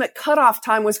the ultimate cutoff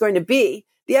time was going to be,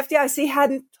 the FDIC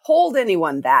hadn't told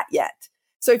anyone that yet.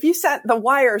 So if you sent the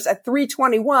wires at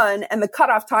 3:21 and the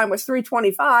cutoff time was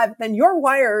 3:25, then your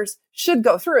wires should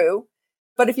go through.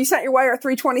 But if you sent your wire at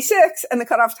 3:26 and the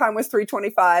cutoff time was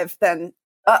 3:25, then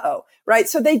right?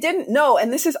 So they didn't know.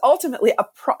 And this is ultimately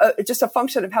just a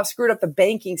function of how screwed up the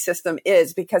banking system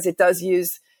is, because it does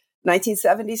use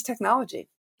 1970s technology.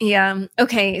 Yeah.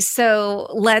 Okay. So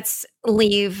let's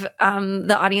leave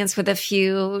the audience with a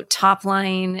few top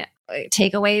line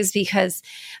takeaways, because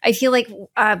I feel like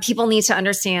people need to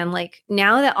understand, like,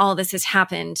 now that all this has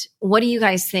happened, what do you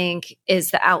guys think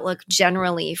is the outlook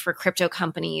generally for crypto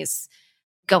companies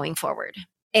going forward?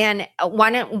 And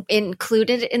why don't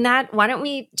included in that, why don't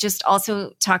we just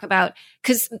also talk about,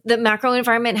 because the macro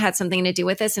environment had something to do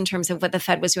with this in terms of what the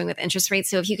Fed was doing with interest rates.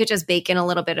 So if you could just bake in a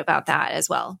little bit about that as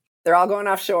well. They're all going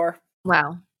offshore.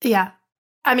 Wow. Yeah.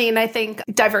 I mean, I think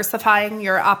diversifying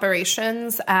your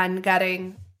operations and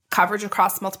getting coverage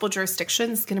across multiple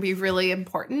jurisdictions is going to be really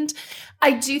important.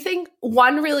 I do think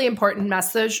one really important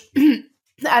message, and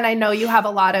I know you have a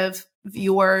lot of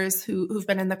viewers who've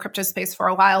been in the crypto space for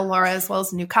a while, Laura, as well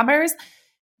as newcomers.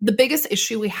 The biggest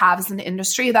issue we have as an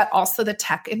industry that also the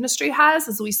tech industry has,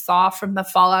 as we saw from the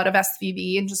fallout of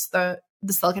SVB and just the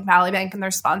Silicon Valley Bank and the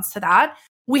response to that,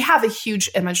 we have a huge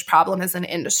image problem as an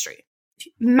industry,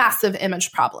 massive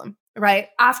image problem, right?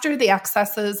 After the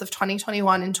excesses of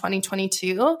 2021 and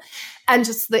 2022 and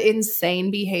just the insane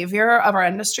behavior of our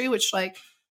industry, which like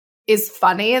is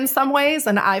funny in some ways,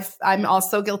 and I'm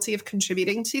also guilty of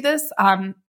contributing to this.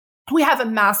 We have a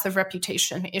massive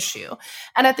reputation issue.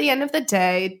 And at the end of the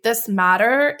day, this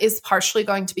matter is partially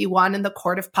going to be won in the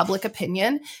court of public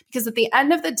opinion, because at the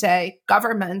end of the day,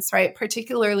 governments, right,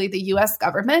 particularly the US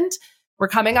government, we're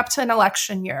coming up to an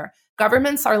election year.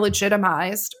 Governments are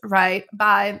legitimized, right,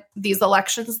 by these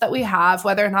elections that we have,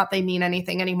 whether or not they mean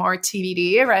anything anymore,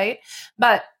 TBD, right?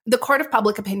 But the court of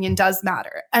public opinion does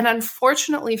matter. And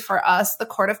unfortunately for us, the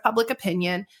court of public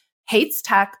opinion hates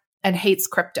tech and hates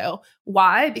crypto.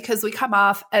 Why? Because we come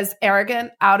off as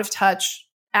arrogant, out of touch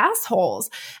assholes.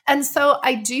 And so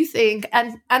I do think,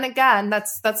 and again,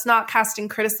 that's not casting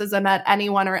criticism at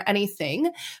anyone or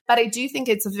anything, but I do think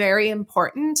it's very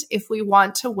important if we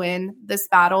want to win this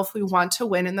battle, if we want to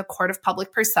win in the court of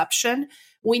public perception,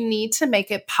 we need to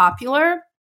make it popular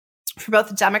for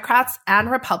both Democrats and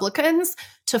Republicans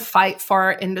to fight for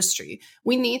our industry.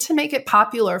 We need to make it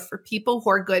popular for people who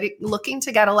are looking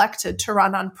to get elected to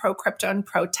run on pro-crypto and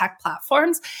pro-tech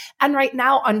platforms. And right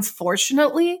now,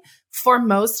 unfortunately, for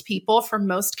most people, for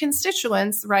most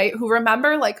constituents, right, who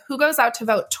remember, like, who goes out to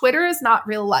vote? Twitter is not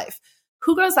real life.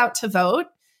 Who goes out to vote?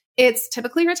 It's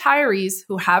typically retirees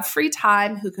who have free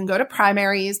time, who can go to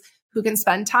primaries, who can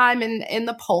spend time in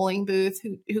the polling booth,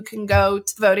 who can go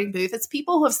to the voting booth. It's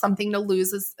people who have something to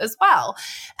lose as well.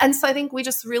 And so I think we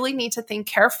just really need to think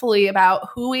carefully about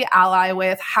who we ally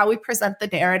with, how we present the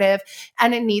narrative,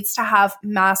 and it needs to have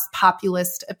mass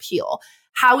populist appeal.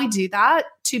 How we do that,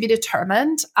 to be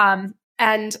determined.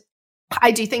 And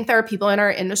I do think there are people in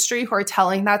our industry who are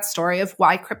telling that story of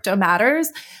why crypto matters.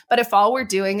 But if all we're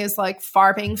doing is like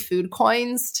farming food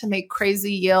coins to make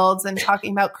crazy yields and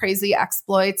talking about crazy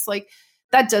exploits, like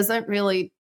that doesn't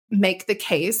really make the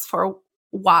case for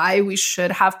why we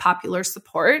should have popular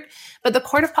support. But the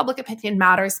court of public opinion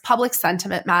matters, public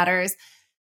sentiment matters.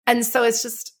 And so it's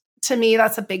just, to me,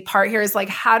 that's a big part here is like,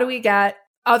 how do we get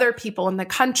other people in the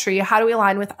country? How do we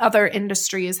align with other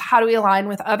industries? How do we align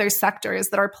with other sectors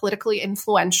that are politically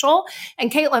influential?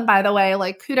 And Caitlin, by the way,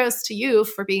 like kudos to you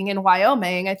for being in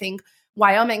Wyoming. I think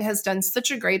Wyoming has done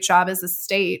such a great job as a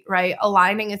state, right?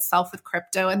 Aligning itself with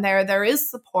crypto. And there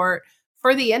is support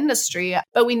for the industry,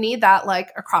 but we need that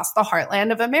like across the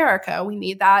heartland of America. We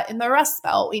need that in the Rust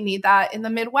Belt. We need that in the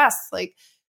Midwest. Like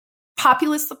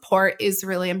populist support is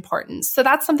really important. So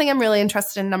that's something I'm really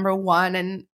interested in, number one.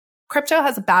 And crypto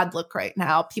has a bad look right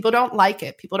now. People don't like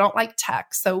it. People don't like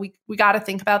tech. So we got to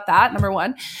think about that, number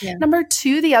one. Yeah. Number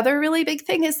two, the other really big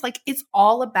thing is like, it's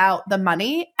all about the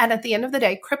money. And at the end of the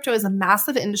day, crypto is a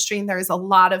massive industry and there is a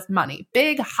lot of money,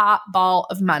 big hot ball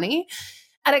of money.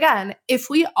 And again, if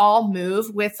we all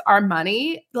move with our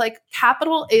money, like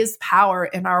capital is power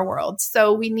in our world.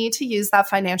 So we need to use that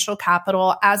financial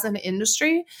capital as an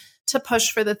industry to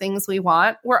push for the things we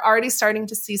want. We're already starting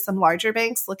to see some larger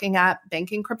banks looking at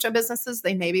banking crypto businesses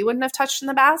they maybe wouldn't have touched in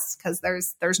the past because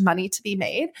there's money to be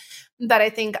made. But I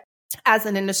think as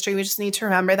an industry, we just need to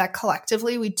remember that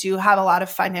collectively we do have a lot of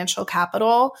financial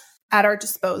capital at our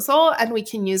disposal, and we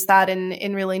can use that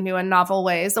in really new and novel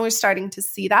ways. And we're starting to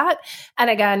see that. And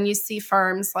again, you see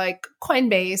firms like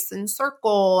Coinbase and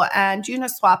Circle and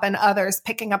Uniswap and others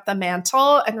picking up the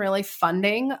mantle and really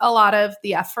funding a lot of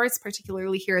the efforts,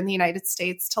 particularly here in the United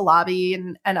States, to lobby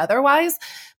and otherwise.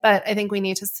 But I think we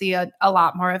need to see a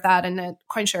lot more of that. And at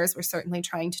CoinShares, we're certainly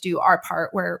trying to do our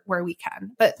part where we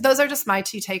can. But those are just my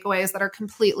two takeaways that are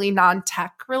completely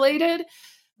non-tech related,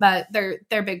 but they're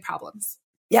big problems.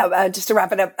 Yeah, just to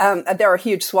wrap it up, there are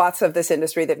huge swaths of this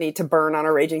industry that need to burn on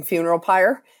a raging funeral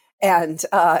pyre, and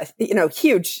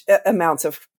huge amounts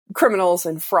of criminals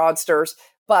and fraudsters.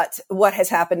 But what has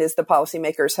happened is the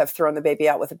policymakers have thrown the baby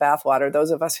out with the bathwater. Those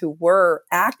of us who were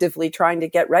actively trying to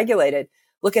get regulated,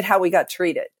 look at how we got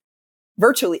treated.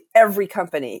 Virtually every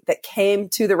company that came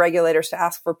to the regulators to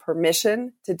ask for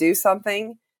permission to do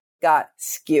something got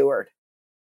skewered.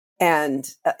 And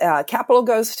capital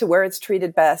goes to where it's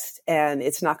treated best, and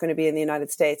it's not going to be in the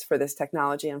United States for this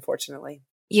technology, unfortunately.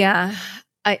 Yeah.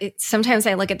 Sometimes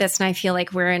I look at this and I feel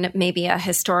like we're in maybe a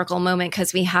historical moment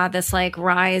because we had this like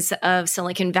rise of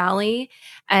Silicon Valley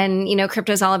and, you know,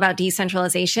 crypto is all about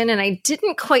decentralization. And I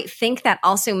didn't quite think that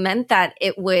also meant that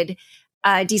it would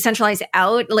decentralize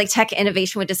out, like tech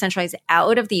innovation would decentralize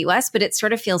out of the US, but it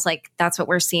sort of feels like that's what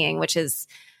we're seeing, which is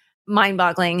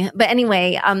mind-boggling. But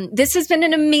anyway, this has been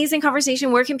an amazing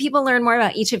conversation. Where can people learn more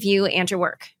about each of you and your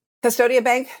work?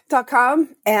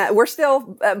 Custodiabank.com. And we're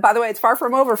still, by the way, it's far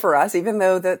from over for us, even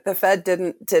though the Fed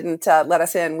didn't let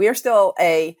us in. We are still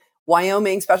a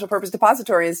Wyoming special purpose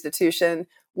depository institution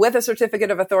with a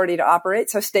certificate of authority to operate.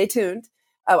 So stay tuned.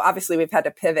 Obviously, we've had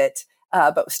to pivot,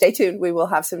 but stay tuned. We will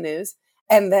have some news.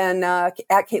 And then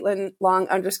at Caitlin Long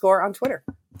 _ on Twitter.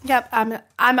 Yep,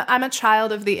 I'm a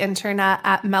child of the internet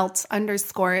at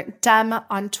Melt_Dem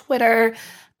on Twitter.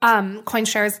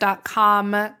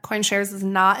 Coinshares.com. Coinshares is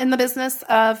not in the business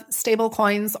of stable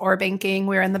coins or banking.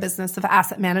 We're in the business of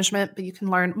asset management, but you can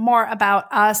learn more about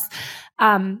us.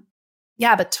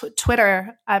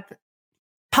 Twitter,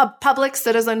 public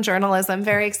citizen journalism,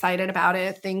 very excited about it.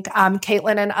 I think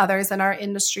Caitlin and others in our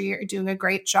industry are doing a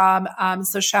great job.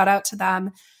 So shout out to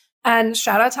them. And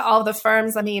shout out to all the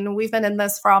firms. I mean, we've been in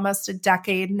this for almost a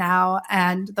decade now,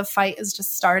 and the fight is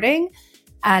just starting.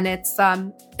 And it's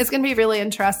going to be really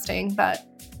interesting, that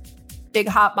big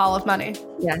hot ball of money.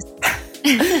 Yes.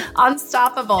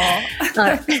 Unstoppable.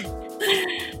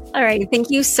 All right. Thank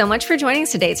you so much for joining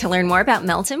us today. To learn more about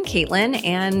Meltem, Caitlin,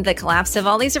 and the collapse of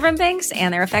all these different banks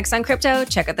and their effects on crypto,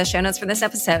 check out the show notes for this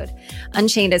episode.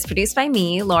 Unchained is produced by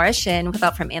me, Laura Shin, with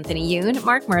help from Anthony Yoon,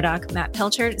 Mark Murdoch, Matt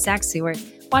Pilchard, Zach Seward,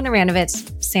 Wanda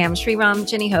Ranovitz, Sam Sriram,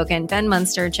 Jenny Hogan, Ben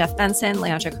Munster, Jeff Benson,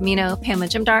 Leandro Camino, Pamela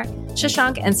Jimdar,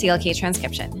 Shashank, and CLK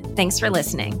Transcription. Thanks for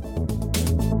listening.